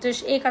একটা, তো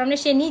এই কারণে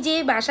সে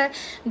নিজেই বাসায়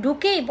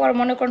ঢুকেই পর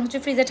মনে করেন হচ্ছে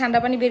ফ্রিজে ঠান্ডা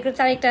পানি বের করে,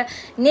 তার একটা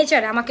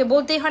নেচার, আমাকে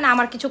বলতেই হয় না,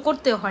 আমার কিছু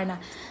করতেও হয় না,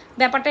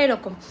 ব্যাপারটা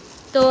এরকম।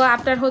 তো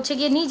আপনার হচ্ছে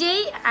গিয়ে নিজেই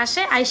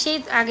সেই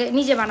আগে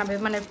নিজে বানাবে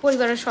মানে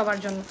পরিবারের সবার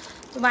জন্য,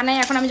 তো বানাই।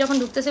 এখন আমি যখন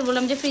ঢুকতেছি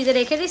বললাম যে ফ্রিজে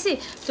রেখে দিছি,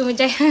 তুমি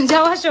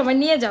যাওয়ার সময়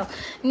নিয়ে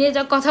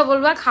যাও কথা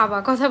বলবা খাবা,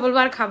 কথা বলবা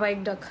আর খাবা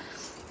একদম।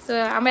 তো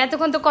আমি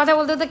এতক্ষণ তো কথা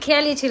বলতে তো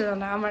খেয়ালই ছিল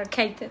না আমার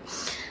খাইতে।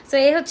 তো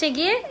এই হচ্ছে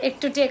গিয়ে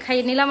একটু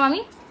খাইয়ে নিলাম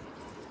আমি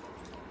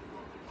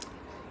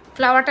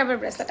ফ্লাওয়ার টাইপের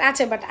ব্রেসলেট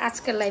আছে। বাট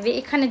আজকের লাইভে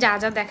এখানে যা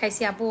যা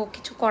দেখাইছি আপু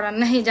কিছু করার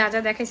নাই, যা যা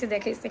দেখাইছি।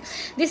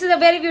 This is a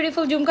very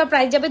beautiful jhumka.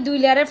 Price যাবে 2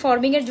 লেয়ারের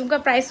ফর্মিং এর ঝুমকা,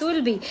 প্রাইস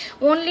উইল বি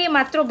অনলি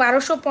মাত্র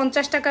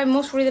 1250 টাকায়,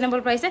 মোস্ট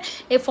রিজনেবল প্রাইসে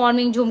এই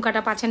ফর্মিং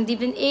ঝুমকাটা পাচ্ছেন।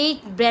 দিবেন এই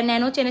ব্র্যান্ড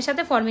ন্যানো চেনের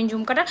সাথে ফর্মিং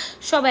ঝুমকাটা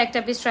সবাই একটা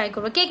পিস ট্রাই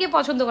করবো। কে কে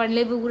পছন্দ করেন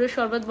লেবু গুড়ের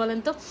শরবত বলেন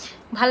তো,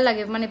 ভাল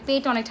লাগে, মানে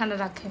পেট অনেক ঠান্ডা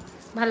রাখে,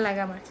 ভাল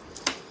লাগে আমার।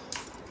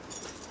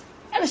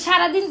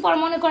 সারাদিন পর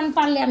মনে করেন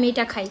পারলে আমি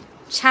এটা খাই,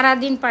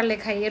 সারাদিন পারলে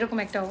খাই, এরকম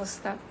একটা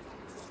অবস্থা।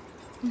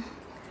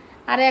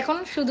 আর এখন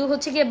শুধু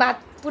হচ্ছে গিয়ে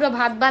পুরো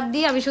ভাত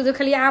দিয়ে আমি শুধু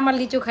খালি আম আর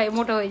লিচু খাই,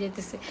 মোটা হয়ে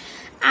যেতেছে।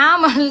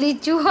 আম আর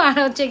লিচু আর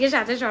হচ্ছে গিয়ে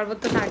সাথে শরবত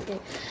তো থাকে।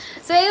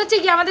 সো এই হচ্ছে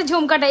কি আমাদের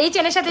ঝুমকাটা, এই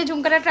চেনের সাথে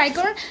ঝুমকাটা ট্রাই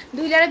করুন।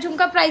 2 লেয়ারের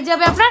ঝুমকা প্রাইস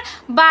যাবে আপনার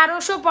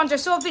 1250।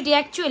 সো পিটি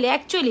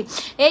অ্যাকচুয়ালি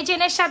এই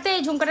চেনের সাথে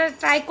এই ঝুমকাটা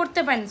ট্রাই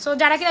করতে পারেন। সো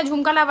যারা কিনা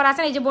ঝুমকা লাভার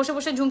আছেন, এই যে বসে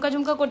বসে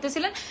ঝুমকা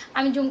করতেছিলেন,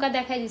 আমি ঝুমকা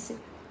দেখাই দিছি।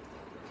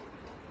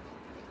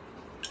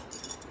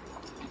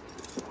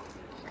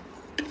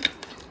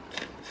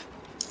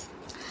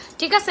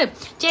 ঠিক আছে,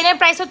 চেনের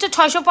প্রাইস হচ্ছে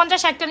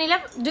 650, একটা নিলে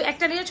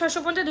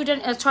 650, দুইটা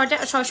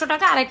 600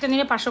 টাকা, আর একটা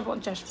নিলে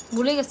 550।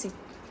 ভুলে গেছি,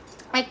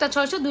 একটা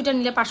 600, দুইটা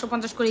নিলে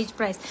 550 করে ইচ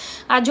প্রাইস।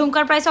 আর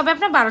ঝুমকার প্রাইস হবে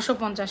আপনার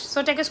 1250। So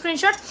take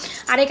screenshot.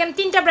 আর এখানে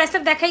 3টা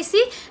ব্রেসলেট দেখাইছি,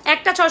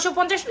 একটা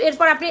 650,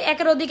 এরপর আপনি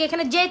একের ওদিকে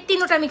এখানে যে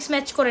 3টা মিক্স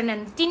ম্যাচ করে নেন,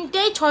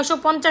 3টেই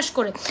 650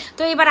 করে।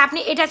 তো এবার আপনি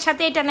এটার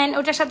সাথে এটা নেন,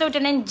 ওটার সাথে ওটা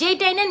নেন,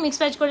 যেইটাই নেন মিক্স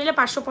ম্যাচ করে নিলে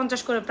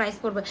 550 করে প্রাইস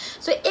পড়বে।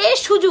 সো এই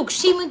সুযোগ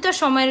সীমিত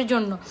সময়ের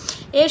জন্য,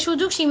 এই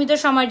সুযোগ সীমিত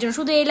সময়ের জন্য,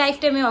 শুধু এই লাইফ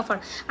টাইমে অফার।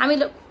 আমি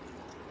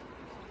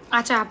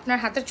আচ্ছা আপনার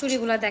হাতের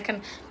চুড়িগুলো দেখেন,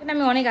 এটা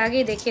আমি অনেক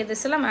আগেই দেখিয়ে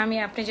দিয়েছিলাম, আমি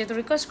আপনি যেহেতু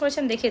রিকোয়েস্ট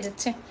করেছেন দেখিয়ে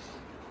দিচ্ছি।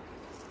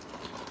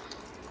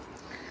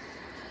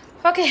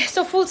 ওকে,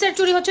 সো ফুল সেট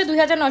চুড়ি হচ্ছে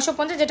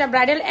 2950, যেটা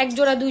ব্রাইডাল 1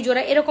 জোড়া 2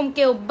 জোড়া এরকম।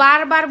 কেউ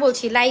বারবার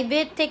বলছি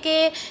লাইভের থেকে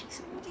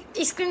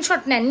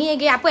স্ক্রিনশট নেন, নিয়ে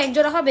গিয়ে আপু 1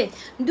 জোড়া হবে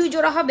 2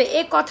 জোড়া হবে,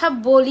 এ কথা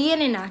বলিয়ে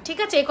নে না, ঠিক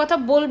আছে? এ কথা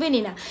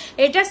বলবেনই না।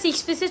 এটা 6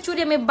 পিসের চুড়ি,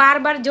 আমি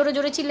বারবার জোরে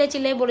জোরে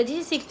চিল্লাই বলে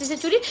দিয়েছি 6 পিসের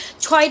চুড়ি,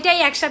 6টাই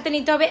একসাথে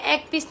নিতে হবে।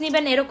 1 পিস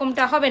নেবেন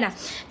এরকমটা হবে না,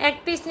 1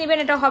 পিস নেবেন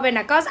এটা হবে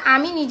না। কাজ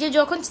আমি নিজে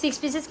যখন 6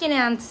 পিসেস কিনে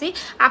আনছি,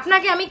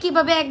 আপনাকে আমি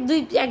কিভাবে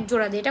 1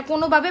 জোড়া দিই, এটা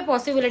কোনোভাবে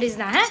পসিবিলিটিস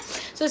না। হ্যাঁ,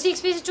 সো 6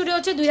 পিসের চুড়ি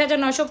হচ্ছে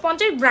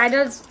 2950,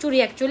 ব্রাইডাল চুড়ি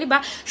অ্যাকচুয়ালি, বা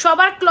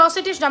সবার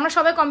ক্লসেটে আমরা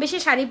সবাই কম বেশি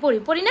শাড়ি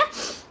পরি না?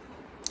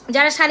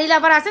 যারা শাড়ি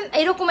লাভার আছেন,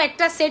 এরকম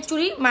একটা সেট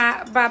চুড়ি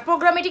বা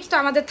প্রোগ্রামেটিক তো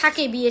আমাদের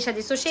থাকে বিয়ে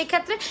শাদী, সো সেই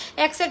ক্ষেত্রে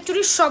এক সেট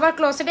চুড়ি সবার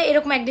ক্লসেটে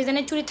এরকম এক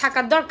ডিজাইনের চুড়ি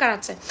থাকার দরকার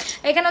আছে।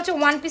 এখানে হচ্ছে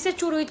 1 পিসের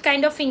চুড়ি উইথ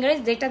কাইন্ড অফ ফিঙ্গারিং,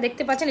 যেটা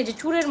দেখতে পাচ্ছেন এই যে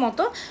চুড়ের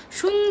মতো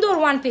সুন্দর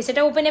 1 পিস।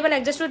 এটা openable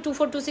adjust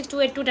 24, 26,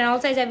 28, 10 all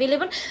size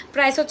available.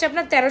 Price হচ্ছে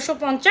আপনার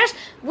 1350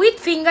 উইথ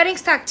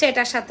ফিঙ্গারিংস থাকছে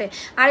এটার সাথে।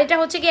 আর এটা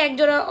হচ্ছে কি এক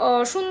জোড়া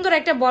সুন্দর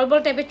একটা বল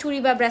টাইপের চুড়ি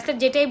বা ব্রেসলেট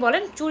যেটাই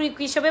বলেন, চুড়ি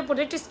হিসাবে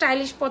প্রোডাক্ট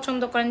স্টাইলিশ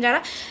পছন্দ করেন যারা,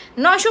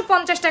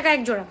 950 টাকা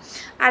 1 জোড়া,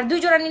 আর 2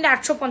 জোড়া নিলে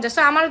 850।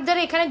 তো আমাদের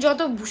এখানে যত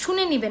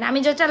শুনে নেবেন, আমি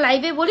যেটা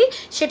লাইভে বলি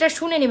সেটা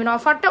শুনে নেবেন,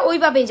 অফারটা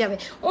ওইভাবেই যাবে।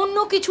 অন্য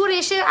কিছুর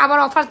এসে আবার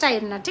অফার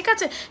চাইেন না, ঠিক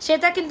আছে?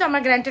 সেটা কিন্তু আমরা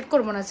গ্যারান্টেড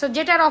করবো না। সো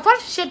যেটার অফার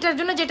সেটার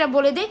জন্য যেটা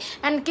বলে দিই,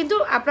 অ্যান্ড কিন্তু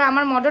আপনার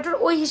আমার মডারেটর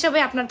ওই হিসাবে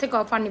আপনার থেকে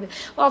অফার নেবে।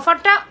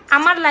 অফারটা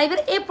আমার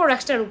লাইভের এই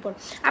প্রোডাক্টটার উপর,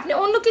 আপনি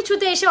অন্য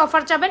কিছুতে এসে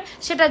অফার চাবেন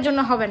সেটার জন্য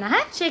হবে না।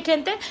 হ্যাঁ, সেই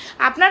ক্ষেত্রে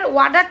আপনার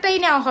অর্ডারটাই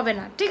নেওয়া হবে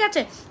না, ঠিক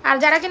আছে? আর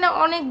যারা কিনা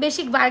অনেক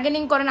বেশি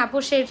বার্গেনিং করেন আপু,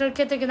 সেইটার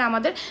ক্ষেত্রে কিন্তু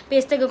আমাদের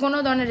পেজ থেকে কোনো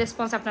ধরনের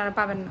রেসপন্স আপনারা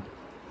পাবেন না।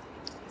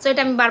 সো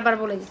এটা আমি বারবার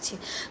বলে দিচ্ছি।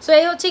 সো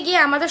এই হচ্ছে গিয়ে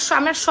আমাদের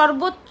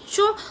সর্বোচ্চ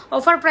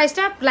অফার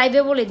প্রাইসটা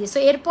লাইভে বলে দিই। সো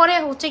এরপরে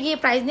হচ্ছে গিয়ে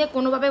প্রাইস নিয়ে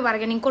কোনোভাবে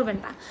বার্গেনিং করবেন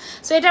না।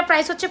 সো এটার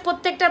প্রাইস হচ্ছে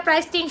প্রত্যেকটা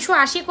প্রাইস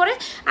 380 করে।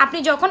 আপনি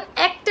যখন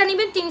একটা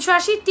নেবেন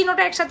 380,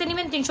 3টা একসাথে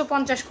নেবেন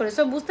 350 করে।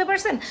 সো বুঝতে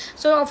পারছেন?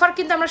 সো অফার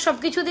কিন্তু আমরা সব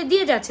কিছুতে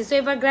দিয়ে যাচ্ছি। সো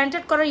এবার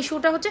গ্র্যান্টেড করার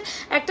ইস্যুটা হচ্ছে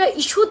একটা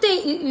ইস্যুতে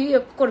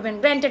করবেন,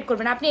 গ্র্যান্টেড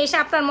করবেন। আপনি এসে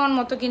আপনার মন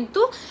মতো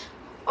কিন্তু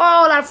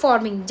অল আর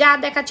ফর্মিং, যা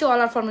দেখাচ্ছি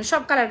অল আর ফর্মিং,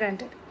 সব কালার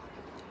গ্র্যান্টেড,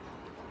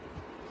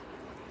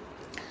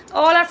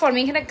 অল আর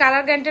ফর্মিং। এখানে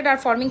কালার গ্যারান্টেড আর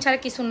ফর্মিং ছাড়া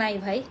কিছু নাই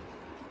ভাই।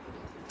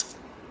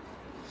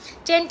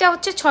 চেনটা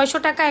হচ্ছে 600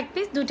 টাকা 1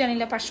 পিস, 2টা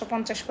নিলে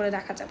 550 করে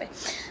দেখা যাবে।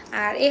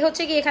 আর এই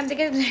হচ্ছে কি এখান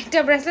থেকে একটা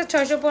ব্রেসলেট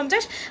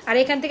 650, আর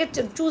এখান থেকে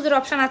চুজের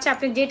অপশান আছে,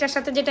 আপনি যেটার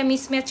সাথে যেটা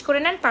মিস ম্যাচ করে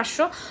নেন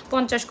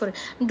 550 করে।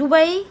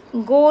 দুবাই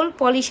গোল্ড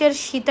পলিশের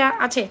সীতা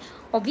আছে,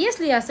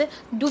 অবভিয়াসলি আছে।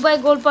 দুবাই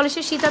গোল্ড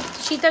পলিশের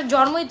সীতার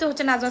জন্মই তো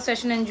হচ্ছে নাজমা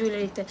ফ্যাশন অ্যান্ড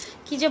জুয়েলারিতে।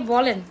 কি যে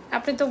বলেন,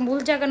 আপনি তো ভুল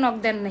জায়গায় নক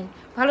দেন নাই,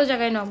 ভালো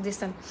জায়গায় নক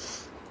দিচ্ছেন।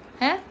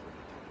 হ্যাঁ,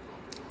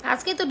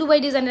 আজকে তো দুবাই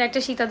ডিজাইনের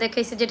একটা সীতা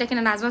দেখাইছে, যেটা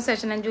কিনা নাজমা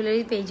ফ্যাশন অ্যান্ড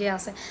জুয়েলারি পেজে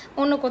আছে।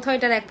 অন্য কোথাও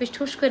এটার 1 পিস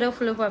ঠুস করেও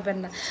ফুলে পাবেন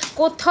না,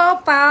 কোথাও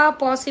পাওয়া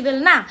পসিবল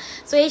না।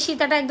 সো এই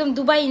সীতাটা একদম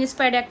দুবাই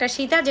ইন্সপায়ার্ড একটা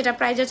সীতা, যেটা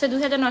প্রাইস হচ্ছে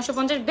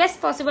 2950। Best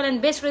possible and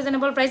best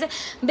reasonable প্রাইসে,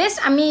 best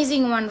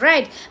amazing one,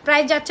 right?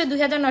 Price যাচ্ছে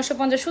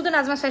 2950, শুধু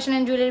নাজমা ফ্যাশন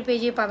অ্যান্ড জুয়েলারি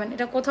পেজে পাবেন।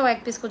 এটা কোথাও 1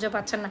 পিস খুঁজে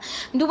পাচ্ছেন না।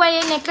 দুবাই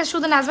এই নেকলেস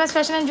শুধু নাজমা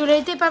ফ্যাশন অ্যান্ড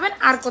জুয়েলারিতেই পাবেন,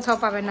 আর কোথাও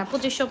পাবেন না।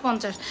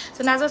 2550।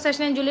 So Nazma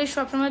fashion and jewellery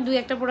সবসময়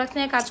 2-1টা প্রোডাক্ট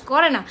নিয়ে কাজ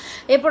করে না।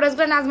 এই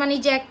প্রোডাক্টগুলো নাজমা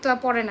নিজে একটা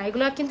পরে না,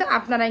 এগুলো কিন্তু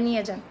আপনারাই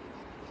নিয়ে যান।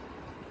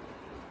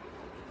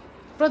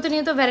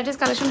 প্রতিনিয়ত ভ্যারাইটিস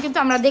কালেকশন কিন্তু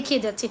আমরা দেখিয়ে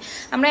যাচ্ছি।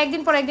 আমরা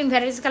একদিন পর একদিন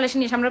ভ্যারাইটিস কালেকশন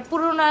নিয়ে আমরা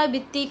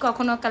পুনরাবৃত্তি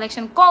কখনো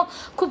কালেকশন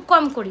খুব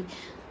কম করি।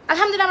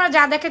 আলহামদুলিল্লাহ আমরা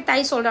যা দেখে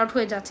তাই সোল্ড আউট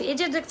হয়ে যাচ্ছে। এই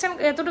যে দেখছেন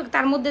এতটুকু,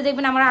 তার মধ্যে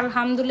দেখবেন আমার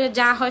আলহামদুলিল্লাহ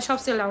যা হয় সব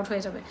সেল আউট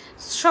হয়ে যাবে,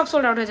 সব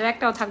সোল্ড আউট হয়ে যাবে,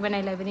 একটাও থাকবে না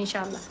এই লাইভে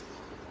ইনশাআল্লাহ।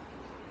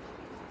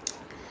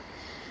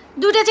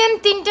 2টা চেন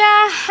 3টা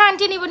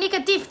আন্টি নিব,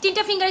 নিকেটিভ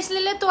 3টা ফিঙ্গারিংস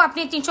নিলে তো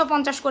আপনি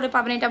 350 করে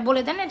পাবেন। এটা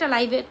বলে দেন, এটা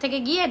লাইভে থেকে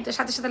গিয়ে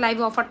সাথে সাথে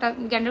লাইভে অফারটা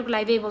গ্যান্ডার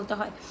লাইভেই বলতে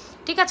হয়,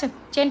 ঠিক আছে?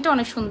 চেনটা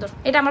অনেক সুন্দর,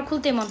 এটা আমার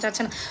খুলতেই মন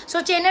চাচ্ছে না। সো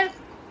চেনের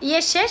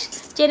শেষ,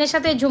 চেনের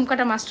সাথে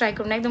ঝুমকাটা মাস্ট ট্রাই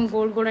করুন, একদম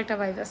গোল্ড গোল্ড একটা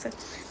ভাইব আছে।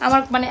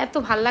 আমার মানে এত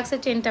ভালো লাগছে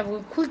চেনটা,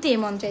 খুলতেই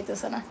মন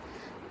চাইতেছে না,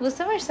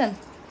 বুঝতে পারছেন?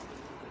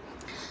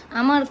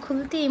 আমার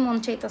খুলতেই মন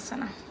চাইতেছে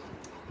না।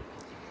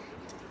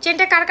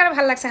 চেনটা কার কার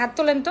ভালো লাগছে হাত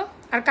তোলেন তো,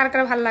 আর কার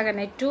কার ভালো লাগে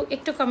না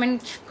একটু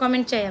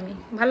কমেন্ট চাই আমি।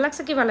 ভালো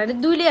লাগছে কি ভালো লাগে?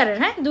 2 লেয়ারের,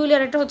 হ্যাঁ 2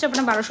 লেয়ারেরটা হচ্ছে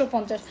আপনার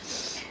 1250,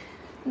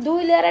 2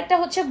 লেয়ারেরটা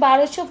হচ্ছে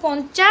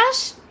 1250,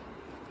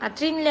 আর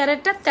 3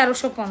 লেয়ারেরটা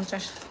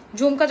 1350।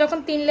 ঝুমকা যখন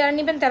 3 লেয়ার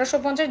নেবেন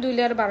 1350, 2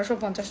 লেয়ার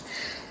 1250।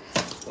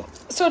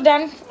 সো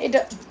ডান। এটা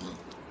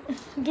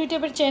 2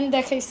 টাইপের চেন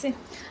দেখাইছি।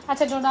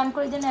 আচ্ছা ডান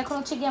করে দেন। এখন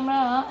হচ্ছে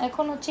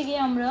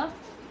গিয়ে আমরা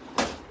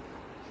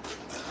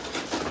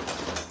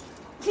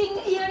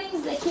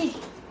ইয়ারিংস দেখি।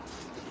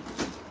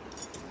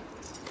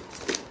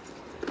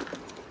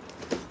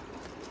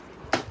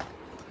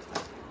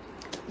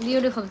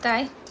 বিউটিফুল,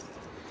 তাই?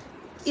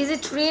 Is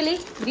it really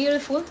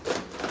beautiful?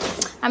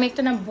 আমি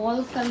একটা না বল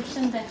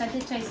কালেকশন দেখাতে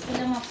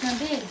চাইছিলাম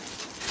আপনাদের,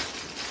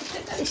 একটা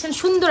কালেকশন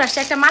সুন্দর আসছে,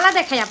 একটা মালা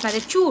দেখাই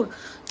আপনাদের। চূড়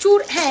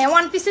চূড়, হ্যাঁ,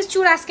 ওয়ান পিসের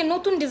চূড় আজকে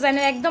নতুন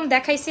ডিজাইনের একদম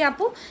দেখাইছি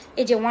আপু।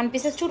 এই যে ওয়ান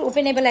পিসের চূড়,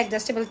 ওপেনেবল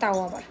অ্যাডজাস্টেবল, তাও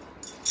আবার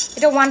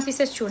এটা ওয়ান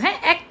পিসের চূড়। হ্যাঁ,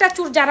 একটা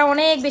চূড় যারা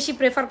অনেক বেশি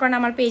প্রেফার করেন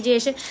আমার পেজে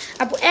এসে,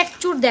 আপু এক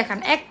চূড় দেখান।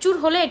 এক চূড়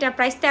হলে এটার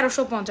প্রাইস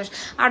 1350,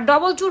 আর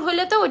ডবল চূড়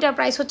হলে তো ওইটার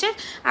প্রাইস হচ্ছে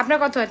আপনার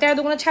কত হয়, 13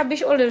 দুগুণে 26,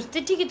 ওলে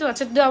ঠিকই তো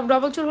আছে।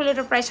 ডবল চূড় হলে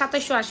এটার প্রাইস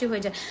 2780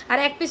 হয়ে যায়, আর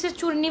এক পিসের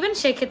চূড় নেবেন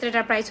সেক্ষেত্রে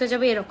এটার প্রাইস হয়ে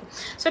যাবে এরকম।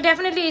 So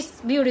definitely it's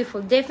beautiful,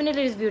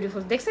 definitely it's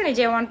beautiful. দেখছেন এই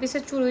যে ওয়ান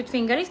পিসের চূড় উইথ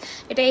ফিঙ্গারিংস,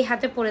 এটা এই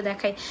হাতে পরে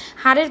দেখাই।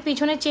 হাড়ের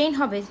পিছনে চেইন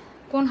হবে,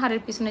 কোন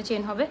হাড়ের পিছনে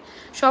চেইন হবে?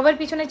 সবার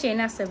পিছনে চেইন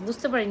আছে,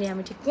 বুঝতে পারিনি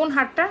আমি ঠিক কোন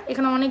হাড়টা।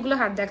 এখানে অনেকগুলো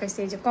হাড় দেখাইছে,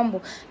 এই যে কম্বো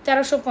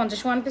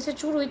 1350, ওয়ান পিসের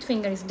চূড় with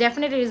fingerings,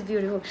 definitely is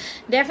beautiful,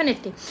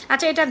 definitely.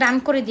 আচ্ছা, এটা ডান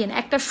করে দিন।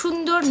 একটা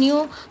সুন্দর নিউ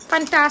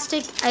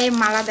ফ্যান্টাস্টিক এই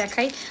মালা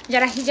দেখাই,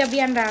 যারা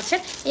হিজাবিয়ানরা আছেন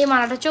এই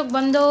মালাটা চোখ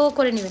বন্ধ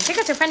করে নেবেন, ঠিক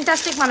আছে?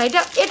 ফ্যান্টাস্টিক মালা,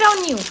 এটাও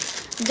নিউ।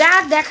 যা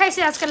দেখাইছে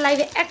আজকের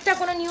লাইভে একটা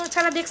কোনো নিউ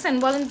ছাড়া দেখছেন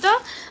বলেন তো?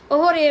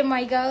 ওরে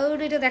মাই গড,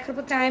 এটা দেখার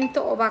পর আই এম তো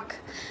অবাক,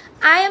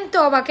 আই এম তো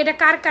অবাক। এটা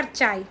কার কার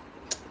চাই?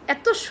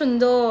 এত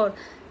সুন্দর,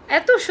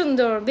 এত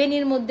সুন্দর,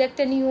 বেনির মধ্যে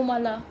একটা new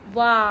Mala,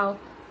 wow,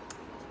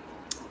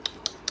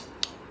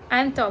 I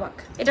am তো অবাক।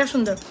 এটা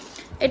সুন্দর,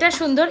 এটা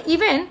সুন্দর।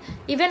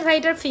 ইভেন ভাই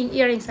এটার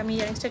ইয়ারিংস, আমি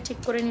ইয়ারিংসটা ঠিক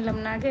করে নিলাম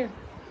না আগে,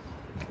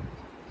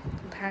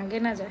 ভাঙে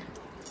না যায়।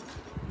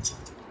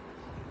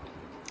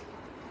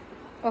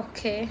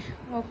 ওকে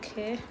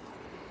ওকে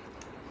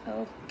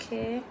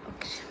ওকে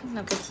ওকে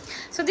ওকে,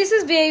 so this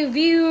is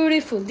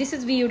beautiful, this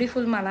is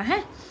beautiful মালা।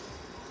 হ্যাঁ,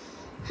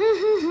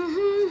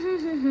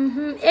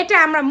 এটা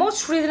আমরা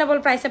মোস্ট রিজনেবল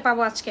প্রাইসে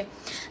পাবো আজকে।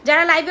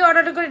 যারা লাইভে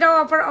অর্ডার করে এটাও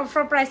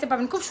অফার প্রাইসে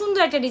পাবেন। খুব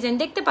সুন্দর একটা ডিজাইন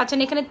দেখতে পাচ্ছেন,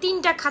 এখানে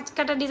 3টা খাঁচ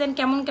কাটা ডিজাইন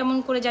কেমন কেমন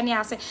করে জানি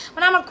আছে,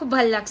 মানে আমার খুব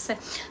ভালো লাগছে।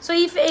 সো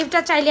এটা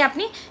চাইলে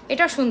আপনি,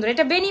 এটা সুন্দর,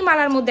 এটা বেনি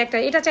মালার মধ্যে একটা,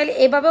 এটা চাইলে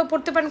এভাবেও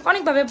পড়তে পারেন,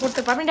 অনেকভাবে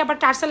পড়তে পারবেন। এটা আবার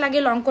টার্সেল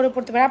লাগিয়ে লং করে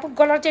পড়তে পারেন। আপু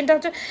গলার চেনটা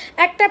হচ্ছে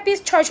একটা পিস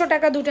 600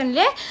 টাকা, দুটো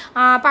নিলে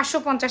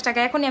 550 টাকা।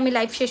 এখনই আমি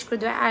লাইভ শেষ করে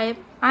দেবো। আই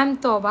এম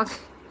তো অবাক,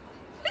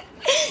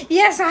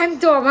 ইয়েস আই এম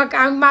তো অবাক।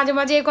 আমি মাঝে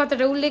মাঝে এই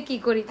কথাটা উল্লেখ কি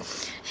করি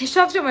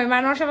সবসময়,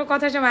 মানুষ সবার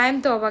কথার সময় আই এম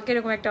তো অবাক,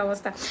 এরকম একটা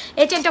অবস্থা।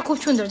 এই চেনটা খুব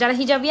সুন্দর, যারা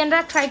হিজাবিয়ানরা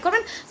ট্রাই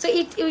করবেন। So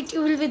it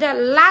will be the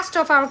last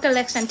of our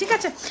collection, ঠিক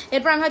আছে?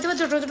 এরপর আমি হয়তো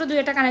ছোটো ছোটো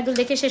 2-1টা কানের দুল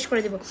দেখে শেষ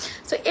করে দেবো।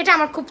 সো এটা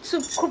আমার খুব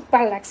খুব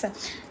ভালো লাগছে।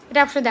 এটা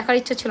আসলে দেখার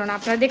ইচ্ছা ছিল না,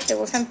 আপনারা দেখতে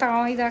বলছেন,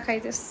 তাই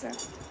দেখাইতেছে।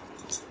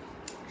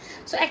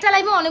 সো একটা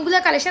লাইভে অনেকগুলো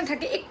কালেকশন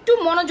থাকে, একটু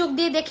মনোযোগ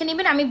দিয়ে দেখে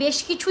নেবেন। আমি বেশ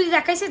কিছুই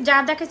দেখাইছি, যা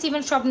দেখাইছি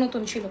ইভেন সব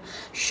নতুন ছিল,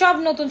 সব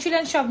নতুন ছিল,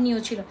 সব নিউ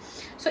ছিল।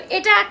 সো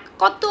এটা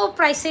কত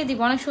প্রাইসে দিব?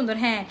 অনেক সুন্দর,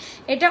 হ্যাঁ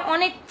এটা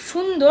অনেক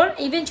সুন্দর।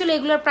 ইভেনচুয়ালি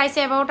এগুলোর প্রাইসে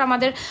অ্যাবাউট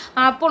আমাদের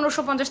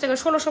 1550 থেকে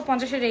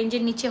 1650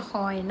 রেঞ্জের নিচে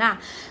হয় না।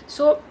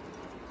 সো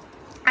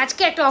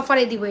আজকে একটা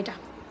অফারে দিব এটা,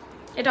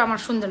 এটা আমার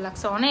সুন্দর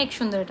লাগছে, অনেক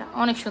সুন্দর, এটা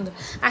অনেক সুন্দর।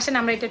 আসেন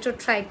আমরা এটা একটু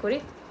ট্রাই করি।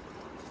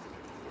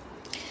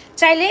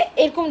 চাইলে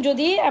এরকম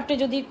যদি আপনি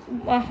যদি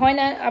হয়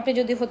না, আপনি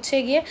যদি হচ্ছে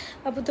গিয়ে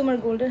আপু তোমার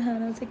গোল্ডের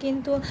হার আছে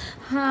কিন্তু,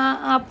 হ্যাঁ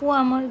আপু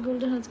আমার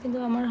গোল্ডের হার আছে কিন্তু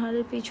আমার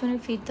হারের পিছনে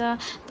ফিতা,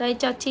 তাই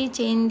চাচ্ছি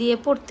চেন দিয়ে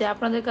পড়তে,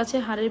 আপনাদের কাছে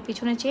হারের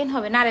পিছনে চেন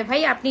হবে না? রে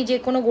ভাই, আপনি যে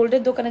কোনো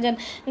গোল্ডের দোকানে যান,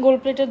 গোল্ড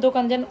প্লেটের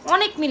দোকান যান,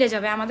 অনেক মিলে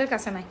যাবে, আমাদের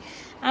কাছে নাই।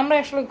 আমরা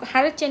আসলে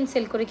হারের চেন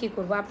সেল করে কি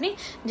করব? আপনি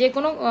যে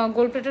কোনো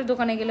গোল্ড প্লেটের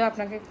দোকানে গেলেও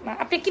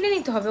আপনি কিনে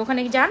নিতে হবে, ওখানে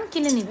যান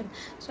কিনে নেবেন,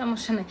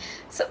 সমস্যা নেই।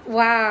 So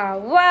wow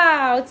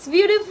wow, it's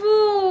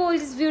beautiful,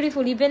 it's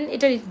beautiful. Even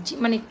এটা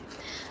মানে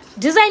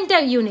ডিজাইনটা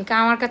ইউনিক,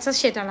 আমার কাছে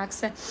সেটা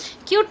লাগছে।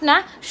 কিউট না?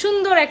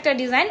 সুন্দর একটা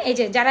ডিজাইন। এই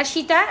যে যারা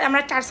সীতা,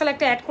 আমরা টার্সেল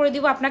একটা অ্যাড করে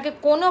দিব, আপনাকে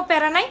কোনো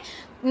প্যারা নাই,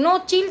 নো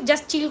চিল,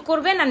 জাস্ট চিল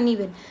করবেন আর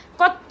নিবেন।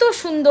 কত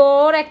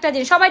সুন্দর একটা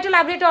জিনিস। সবাই তো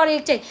লাভ রেট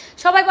অনেক চাই,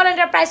 সবাই বলেন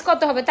এটার প্রাইস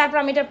কত হবে, তারপর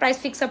আমি এটার প্রাইস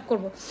ফিক্স আপ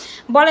করবো।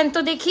 বলেন তো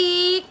দেখি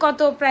কত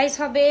প্রাইস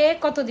হবে,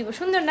 কত দিব?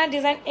 সুন্দর না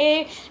ডিজাইন?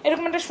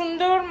 এরকম একটা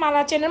সুন্দর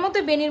মালা, চেনের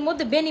মধ্যে বেনির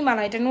মধ্যে বেনি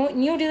মালা, এটা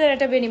নিউ ডিজাইন,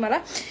 এটা বেনি মালা।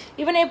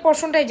 ইভেন এই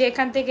পোর্শনটাই যে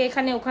এখান থেকে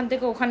এখানে, ওখান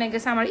থেকে ওখানে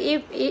গেছে, আমার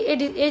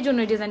এই জন্য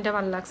ডিজাইনটা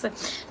ভালো লাগছে।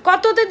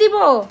 কততে দিব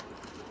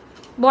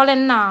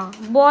বলেন না,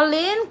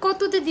 বলেন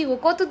কততে দিব?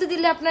 কততে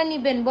দিলে আপনারা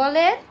নিবেন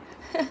বলেন?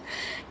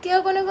 কেউ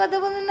কোনো কথা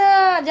বলে না,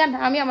 জান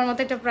আমি আমার মতো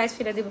একটা প্রাইস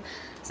ফিরে দিব।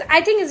 I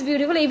think it's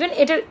beautiful. Even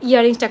এটার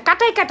ইয়ারিংসটা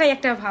কাটাই কাটাই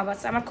একটা ভাব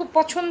আছে, আমার খুব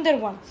পছন্দের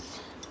ওয়ান,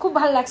 খুব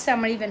ভালো লাগছে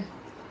আমার। ইভেন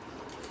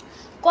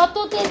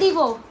কততে দিব?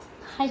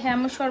 হাই হ্যাঁ,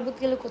 আমার শরবত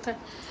গেলে কোথায়?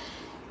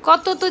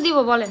 কততে দিব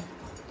বলেন?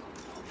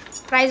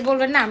 প্রাইস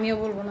বলবেন না, আমিও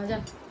বলবো না,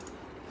 জান।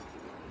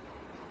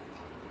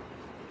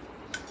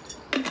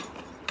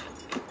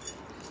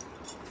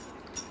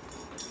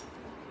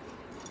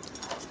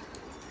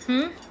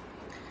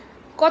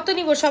 কত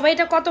নিব সবাই?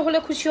 এটা কত হলে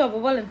খুশি হব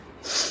বলেন?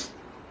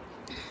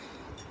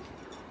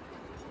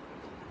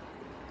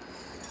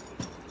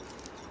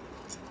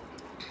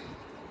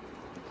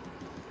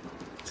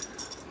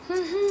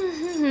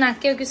 না,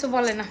 কেউ কিছু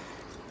বলে না,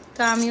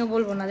 তো আমিও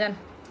বলবো না, জান।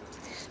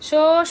 সো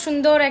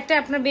সুন্দর একটা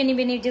আপনার বেনি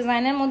বেনি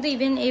ডিজাইনের মধ্যে,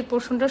 ইভেন এই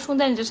পোর্শনটা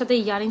সুন্দর, এটার সাথে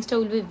ইয়ারিংসটা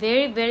will be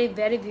very very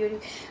very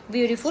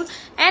beautiful.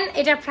 And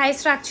এটার প্রাইস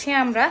রাখছি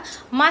আমরা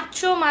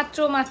মাত্র মাত্র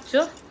মাত্র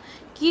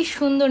কি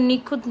সুন্দর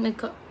নিখুঁত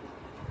মেকআপ।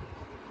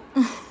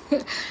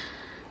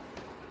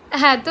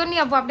 হ্যাঁ তো নি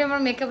আপু, আপনি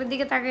আমার মেকআপের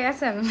দিকে তাকিয়ে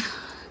আছেন?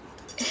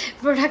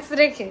 প্রোডাক্টস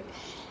রেখে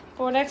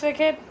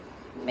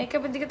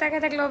মেকআপের দিকে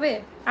তাকিয়ে থাকলে হবে?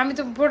 আমি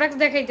তো প্রোডাক্টস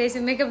দেখাইতেছি,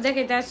 মেকআপ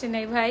দেখাইতে আসি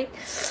নাই ভাই,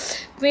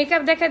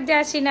 মেকআপ দেখাতে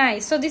আসি নাই।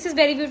 So this is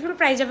very beautiful.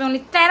 Price যাবে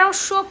অনলি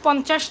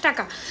 1350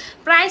 টাকা।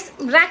 প্রাইস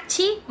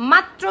রাখছি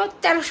মাত্র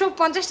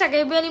 1350 টাকা।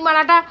 এই বেলি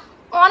মালাটা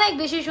অনেক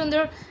বেশি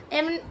সুন্দর,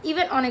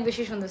 ইভেন অনেক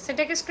বেশি সুন্দর।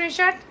 সেটাকে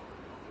screenshot,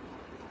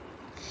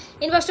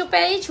 inbox to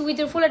page with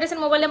your full address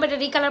and mobile number.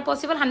 Recolor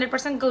possible,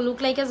 100% look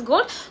like as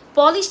gold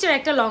polished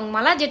একটা লং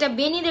মালা, যেটা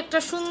বেনির একটা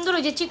সুন্দর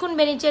ওই যে চিকন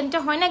বেনি চেনটা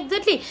হয় না,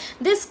 এক্স্যাক্টলি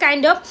দিস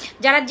কাইন্ড অফ।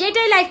 যারা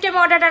যেটাই লাইফ টাইম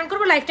অর্ডার ডান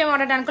করবো, লাইফ টাইম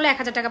অর্ডার ডান করলে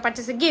 1000 টাকা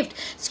পারচেসে গিফট।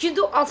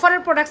 কিন্তু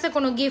অফারের প্রোডাক্টসে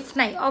কোনো গিফট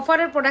নাই,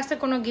 অফারের প্রোডাক্টসে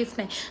কোনো গিফট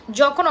নাই।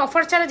 যখন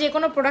অফার ছাড়া যে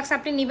কোনো প্রোডাক্টস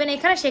আপনি নেবেন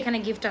এখানে, সেখানে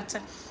গিফট আছে।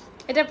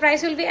 এটা price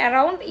will be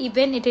around,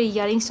 even এটা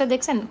ইয়ারিংসটা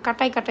দেখছেন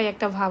কাটাই কাটাই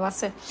একটা ভাব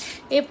আছে।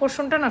 এই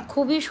পোর্শনটা না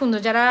খুবই সুন্দর।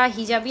 যারা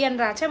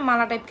হিজাবিয়ানরা আছে,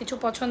 মালা টাইপ কিছু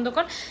পছন্দ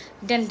করেন,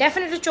 দেন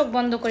ডেফিনেটলি চোখ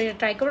বন্ধ করে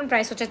ট্রাই করুন।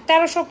 প্রাইস হচ্ছে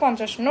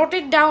 1350। নোট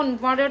ইট ডাউন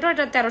মডারেটর,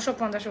 এটা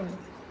 1350 উনি।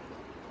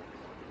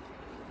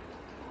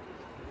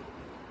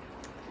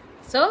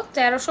 সো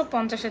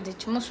 1350-এ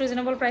দিচ্ছি, মোস্ট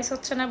রিজনেবল প্রাইস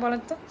হচ্ছে না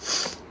বলেন তো?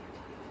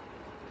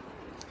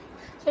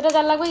 সেটা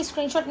যার লাগবে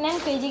স্ক্রিনশট নেন,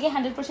 পেজে গিয়ে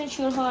 100%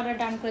 শিওর হওয়ার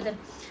ডান করে দেন।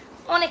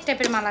 অনেক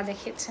টাইপের মালা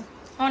দেখিয়েছে,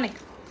 অনেক।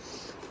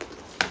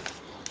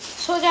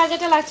 সো যার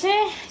যেটা লাগছে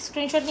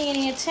স্ক্রিনশট নিয়ে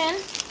নিয়েছেন।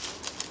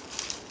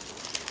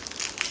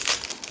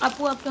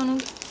 আপু আপনি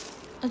অনেক,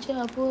 আচ্ছা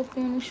আপু আপনি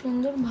অনেক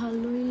সুন্দর,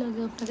 ভালোই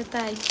লাগে আপনাকে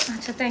তাই?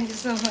 আচ্ছা thank you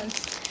so much,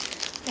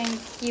 thank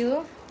you.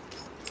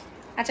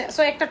 আচ্ছা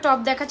সো একটা টপ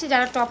দেখাচ্ছি,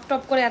 যারা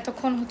টপ করে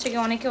এতক্ষণ হচ্ছে কি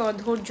অনেকে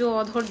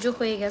অধৈর্য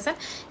হয়ে গেছে,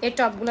 এই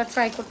টপগুলো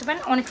ট্রাই করতে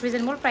পারেন। অনেক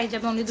রিজনেবল প্রাইস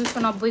যাবে অনলি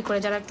 290 করে।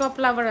 যারা টপ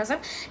লাভার আছেন,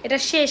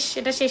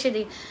 এটা শেষে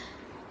দিই।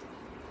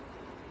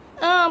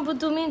 আপু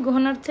তুমি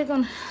ঘনার থেকে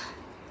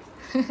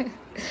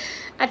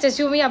আচ্ছা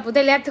সুমি আপু,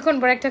 তাহলে এতক্ষণ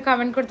পর একটা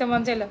কমেন্ট করতে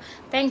মন চাইলো,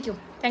 থ্যাংক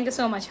ইউ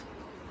সো মাচ।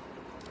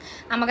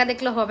 আমাকে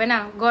দেখলে হবে না,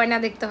 গয়না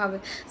দেখতে হবে।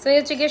 সো এই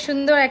হচ্ছে গিয়ে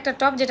সুন্দর একটা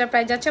টপ, যেটা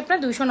প্রাইস যাচ্ছে আপনার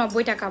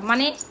 290 টাকা।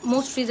 মানে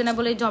মোস্ট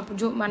রিজনেবল এই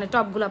মানে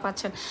টপগুলো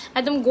পাচ্ছেন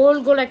একদম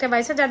গোল্ড একটা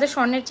বাইসা। যাদের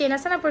স্বর্ণের চেন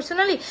আছে না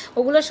পার্সোনালি,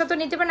 ওগুলোর সাথে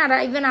নিতে পারেন। আর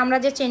ইভেন আমরা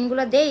যে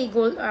চেনগুলো দেই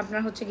গোল্ড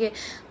আপনার হচ্ছে গিয়ে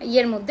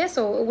ইয়ের মধ্যে,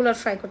 সো ওগুলো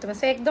ট্রাই করতে পারেন।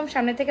 সো একদম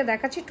সামনে থেকে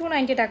দেখাচ্ছি,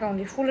 290 টাকা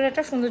অনলি। ফুলের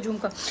একটা সুন্দর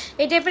ঝুমকা।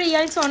 এই টাইপের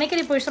ইয়ারিংস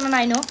অনেকেরই পার্সোনাল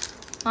আইনো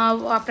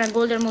আপনার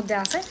গোল্ডের মধ্যে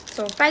আছে।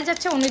 সো প্রাইস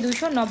যাচ্ছে অনলি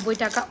 290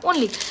 টাকা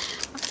অনলি।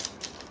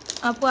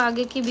 আপু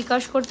আগে কি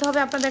বিকাশ করতে হবে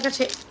আপনাদের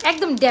কাছে?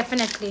 একদম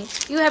definitely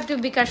you have to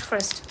bKash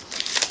first.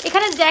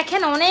 এখানে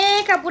দেখেন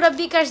অনেক আপুরা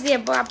বিকাশ দিয়ে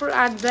আপুর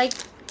লাইক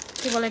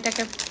কি বলে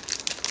এটাকে,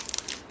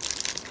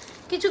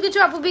 কিছু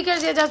আপু বিকাশ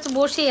দিয়ে জাস্ট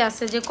বসেই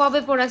আছে যে কবে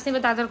প্রোডাক্টস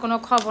নেবে তাদের কোনো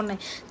খবর নেই।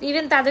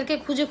 ইভেন তাদেরকে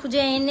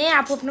খুঁজে এনে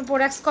আপু আপনার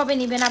প্রোডাক্টস কবে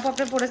নেবেন, আপু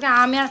আপনার প্রোডাক্টে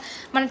আমার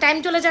মানে টাইম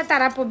চলে যায়,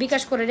 তারা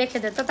বিকাশ করে রেখে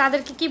দেয়। তো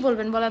তাদেরকে কি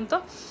বলবেন বলেন তো?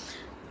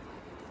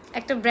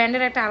 একটা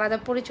ব্র্যান্ডের একটা আলাদা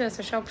পরিচয়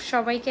আছে,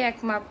 সবাইকে এক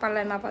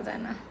পাল্লায় মাপা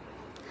যায় না।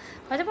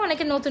 হয়তো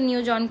অনেকে নতুন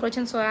নিউ জয়েন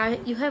করেছেন, so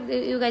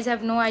you guys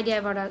have no idea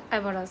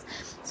about us.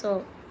 So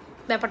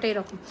ব্যাপারটা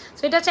এরকম।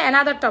 সো এটা হচ্ছে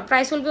another top,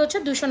 price will be হচ্ছে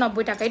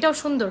 290 টাকা। এটাও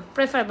সুন্দর,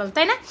 প্রেফারেবল,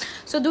 তাই না?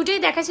 সো দুটোই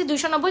দেখাচ্ছি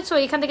 290। সো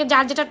এখান থেকে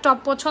যার যেটা টপ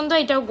পছন্দ,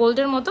 এটাও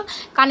গোল্ডের মতো,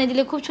 কানে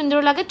দিলে খুব সুন্দর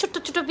লাগে,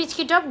 ছোট্ট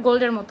পিচকি টপ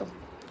গোল্ডের মতো,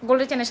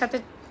 গোল্ডের চেনের সাথে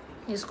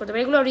ইউজ করতে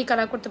পারেন। এগুলো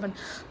রিকালার করতে পারেন।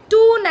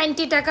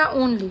 290 টাকা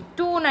অনলি,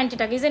 290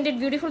 টাকা। Isn't it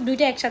beautiful?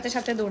 দুইটা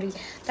একসাথে দৌড়ি,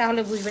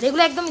 তাহলে বুঝবেন।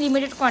 এগুলো একদম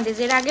লিমিটেড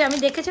কোয়ান্টিটি। এর আগে আমি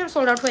দেখেছি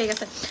সোল্ড আউট হয়ে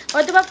গেছে,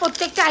 হয়তো বা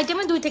প্রত্যেকটা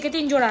আইটেমে 2 থেকে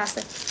 3 জোড়া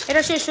আছে।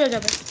 এটা শেষ হয়ে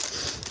যাবে।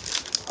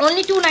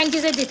 অনলি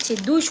 290 দিচ্ছি,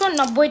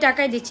 290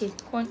 টাকায় দিচ্ছি।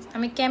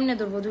 আমি কেমনে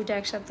ধরবো দুইটা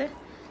একসাথে?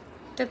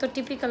 এটা তো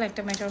টিপিক্যাল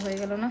একটা ম্যাটার হয়ে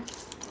গেল না?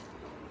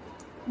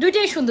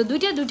 দুইটাই সুন্দর,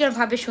 দুইটার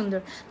ভাবে সুন্দর।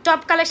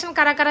 টপ কালেকশন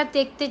কারা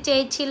দেখতে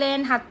চেয়েছিলেন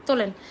হাত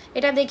তোলেন,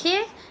 এটা দেখিয়ে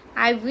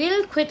I will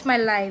quit my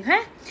life.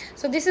 হ্যাঁ,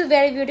 so this is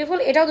very beautiful.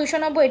 এটাও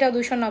 290, এটাও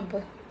 290।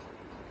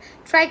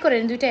 ট্রাই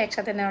করেন দুইটা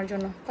একসাথে নেওয়ার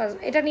জন্য।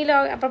 এটা নিলে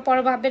আপনার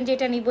পরে ভাববেন যে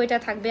এটা নিব, এটা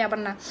থাকবে, আবার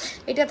না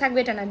এটা থাকবে,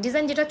 এটা না।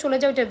 ডিজাইন যেটা চলে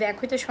যায় ওটা ব্যাক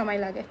হইতে সময়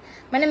লাগে,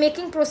 মানে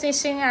মেকিং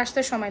প্রসেসিংয়ে আসতে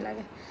সময়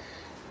লাগে।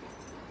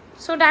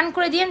 সো ডান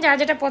করে দিন যার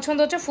যেটা পছন্দ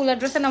হচ্ছে। ফুল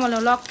অ্যাড্রেসের নাম হলো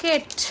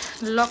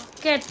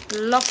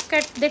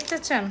লকেট দেখতে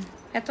চান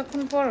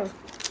এতক্ষণ পর?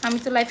 আমি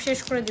তো লাইভ শেষ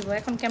করে দিব,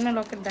 এখন কেমনে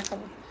লকেট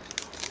দেখাবো?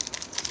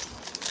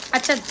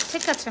 আচ্ছা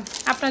ঠিক আছে,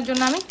 আপনার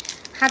জন্য আমি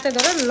হাতে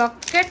ধরে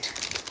লকেট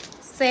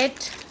সেট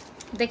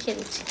দেখিয়ে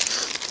দিচ্ছি।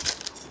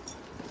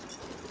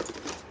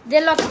 যে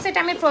লকেট সেট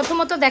আমি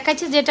প্রথমত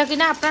দেখাচ্ছি, যেটা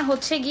কিনা আপনার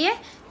হচ্ছে গিয়ে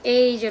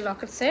এই যে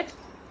লকেট সেট,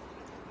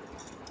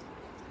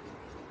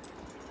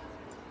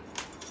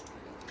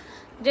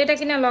 যেটা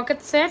কিনা Locket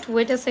set.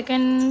 Wait a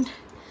second.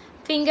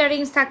 Finger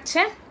Rings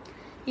থাকছে,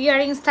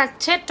 ইয়াররিংস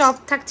থাকছে, টপ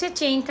থাকছে,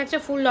 চেইন থাকছে,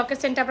 ফুল লকেট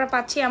সেটটা আমরা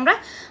পাচ্ছি আমরা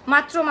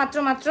মাত্র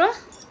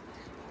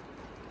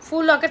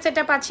ফুল লকেট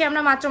সেটটা পাচ্ছি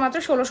আমরা মাত্র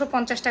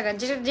 1650 টাকা,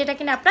 যেটা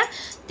কিনা আপনার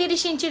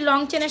 30 ইঞ্চি লং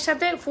চেনের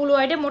সাথে ফুল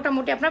ওয়াইডে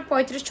মোটামুটি আপনার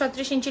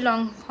 35-36 ইঞ্চি লং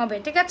হবে,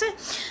 ঠিক আছে?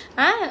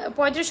 হ্যাঁ,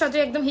 35-36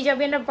 একদম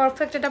হিজাবিয়ানরা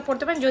পারফেক্ট এটা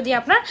পড়তে পারেন। যদি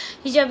আপনার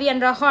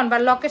হিজাবিয়ানরা হন বা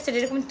লকেট সেট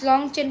এরকম লং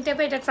চেন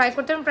টাইপে এটা ট্রাই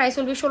করতে পারেন। Price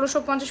হলবে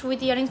 1650 with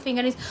earrings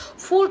fingerings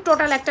full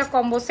total একটা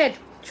কম্বো সেট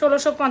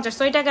 1650।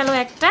 তো এটা গেল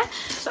একটা।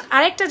 তো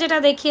আরেকটা যেটা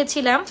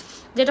দেখিয়েছিলাম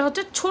যেটা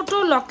হচ্ছে ছোট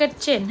লকেট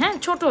চেন, হ্যাঁ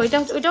ছোট,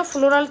 এটাও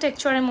ফ্লোরাল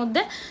টেক্সচারের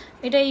মধ্যে।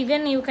 এটা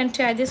even you can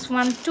try this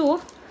one two.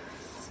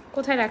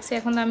 কোথায় রাখছি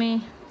এখন? আমি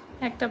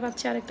একটা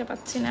পাচ্ছি আরেকটা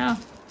পাচ্ছি না।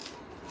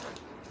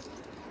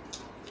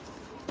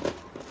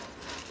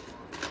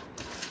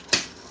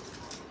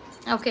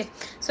 ওকে,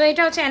 সো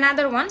এটা হচ্ছে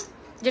অ্যানাদার ওয়ান,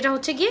 যেটা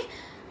হচ্ছে কি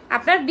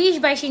আপনার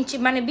 20-22 ইঞ্চি,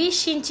 মানে 20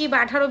 ইঞ্চি বা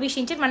 18-20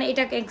 ইঞ্চির, মানে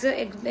এটা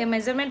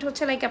মেজারমেন্ট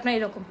হচ্ছে লাইক আপনার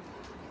এরকম,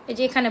 এই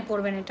যে এখানে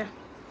পড়বেন এটা।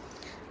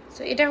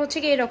 সো এটা হচ্ছে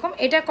কি এরকম,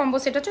 এটা কম্বো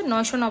সেট হচ্ছে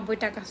 990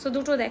 টাকা। সো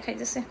দুটো দেখাই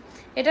যাচ্ছে।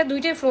 এটা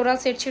দুইটাই ফ্লোরাল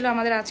সেট ছিল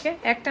আমাদের আজকে,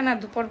 একটা না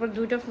পরপর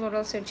দুইটা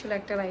ফ্লোরাল সেট ছিল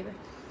একটা লাইভে।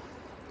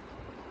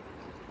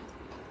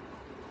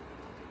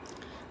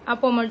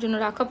 আপু আমার জন্য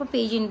রাখো, আপু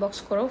পেজ ইনবক্স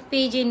করো,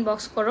 পেজ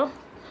ইনবক্স করো।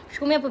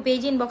 সুমি আপু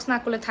পেজ ইনবক্স না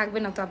করলে থাকবে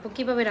না তো আপু,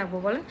 কীভাবে রাখবো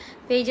বলেন?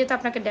 পেজে তো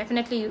আপনাকে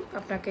ডেফিনেটলি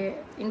আপনাকে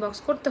ইনবক্স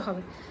করতে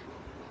হবে,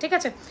 ঠিক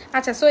আছে?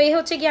 আচ্ছা, সো এই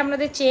হচ্ছে কি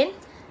আমাদের চেন,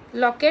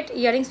 লকেট,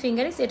 ইয়ারিংস,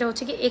 ফিঙ্গারিংস, এটা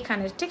হচ্ছে কি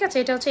এখানে, ঠিক আছে?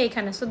 এটা হচ্ছে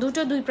এখানে। সো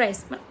দুটো দুই প্রাইস,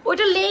 মানে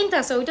ওইটা লেন্থ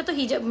আছে, ওইটা তো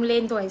হিজাব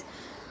লেন্থ ওয়াইজ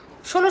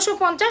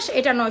 1650,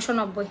 এটা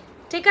 990,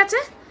 ঠিক আছে?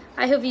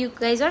 I hope you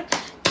guys R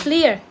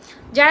clear.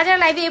 যারা যারা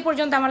লাইভে এ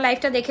পর্যন্ত আমার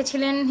লাইভটা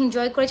দেখেছিলেন,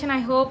 এনজয় করেছেন,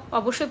 আই হোপ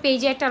অবশ্যই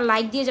পেজে একটা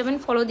লাইক দিয়ে যাবেন,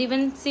 ফলো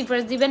দিবেন,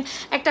 সিফার্স দিবেন,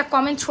 একটা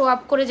কমেন্ট থ্রো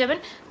আপ করে যাবেন,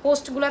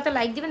 পোস্টগুলোতে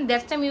লাইক দিবেন।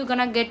 That's time you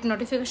Gaana gate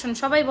notification.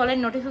 সবাই বলেন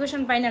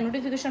নোটিফিকেশন পাই না,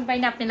 নোটিফিকেশন পাই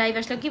না। আপনি লাইভ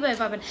আসলে কীভাবে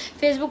পাবেন?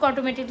 ফেসবুক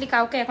অটোমেটিকলি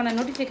কাউকে এখন আর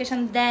নোটিফিকেশন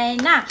দেয়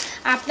না,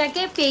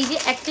 আপনাকে পেজে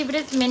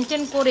অ্যাক্টিভিটিস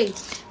মেনটেন করেই,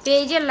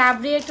 পেজে লাভ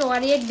রিয়েক্ট,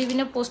 ওয়ারিয়েক্ট,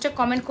 বিভিন্ন পোস্টে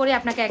কমেন্ট করে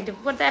আপনাকে অ্যাক্টিভ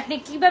করতে। আপনি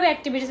কীভাবে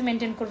অ্যাক্টিভিটিস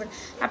মেনটেন করবেন?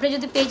 আপনি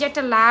যদি পেজে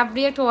একটা লাভ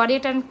রিয়েক্ট,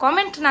 ওয়ারিয়েক্ট অ্যান্ড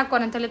কমেন্ট না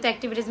করেন, তাহলে তো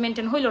অ্যাক্টিভিটিস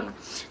মেনটেন হইল না।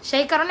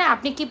 সেই কারণে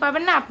আপনি কি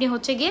পাবেন না, আপনি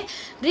হচ্ছে গিয়ে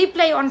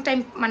রিপ্লাই অন টাইম,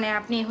 মানে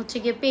আপনি হচ্ছে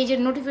গিয়ে পেজের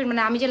নোটিফিকেশন,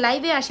 মানে আমি যে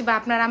লাইভে আসি বা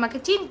আপনারা আমাকে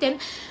চিনতেন,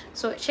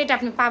 সো সেটা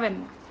আপনি পাবেন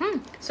না।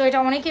 সো এটা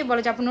অনেকেই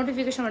বলে যে আপনার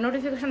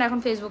নোটিফিকেশন এখন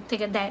ফেসবুক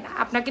থেকে দেয় না,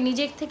 আপনাকে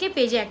নিজে থেকে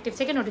পেজে অ্যাক্টিভ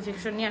থেকে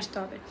নোটিফিকেশন নিয়ে আসতে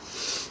হবে।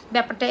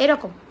 ব্যাপারটা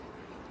এরকম।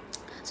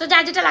 সো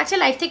যার যেটা লাগছে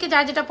লাইভ থেকে,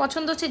 যার যেটা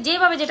পছন্দ হচ্ছে,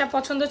 যেভাবে যেটা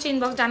পছন্দ হচ্ছে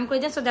ইনবক্স ডান করে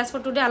দেন। So that's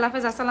for today. আল্লাহ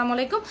হাফেজ, আসসালামু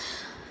আলাইকুম,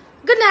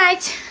 গুড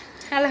নাইট,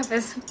 আল্লাহ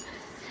হাফেজ।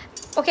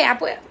 ওকে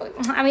আপু,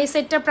 আমি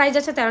সেটটার প্রাইস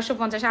আছে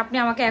 1350, আপনি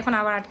আমাকে এখন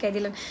আবার আটকাই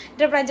দিলেন।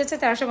 এটার প্রাইস আছে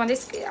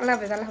 1350। আল্লাহ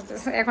হাফেজ, আল্লাহ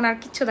হাফেজ। এখন আর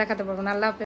কিচ্ছু দেখাতে পারবো না। আল্লাহ হাফেজ।